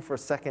talk to you for a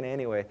second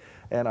anyway?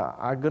 And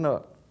I'm going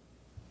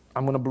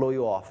to blow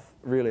you off.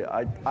 Really.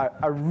 I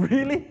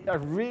really,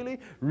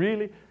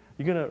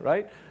 you're going to,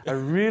 right? I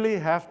really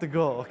have to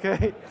go,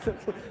 okay?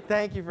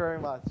 Thank you very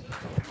much.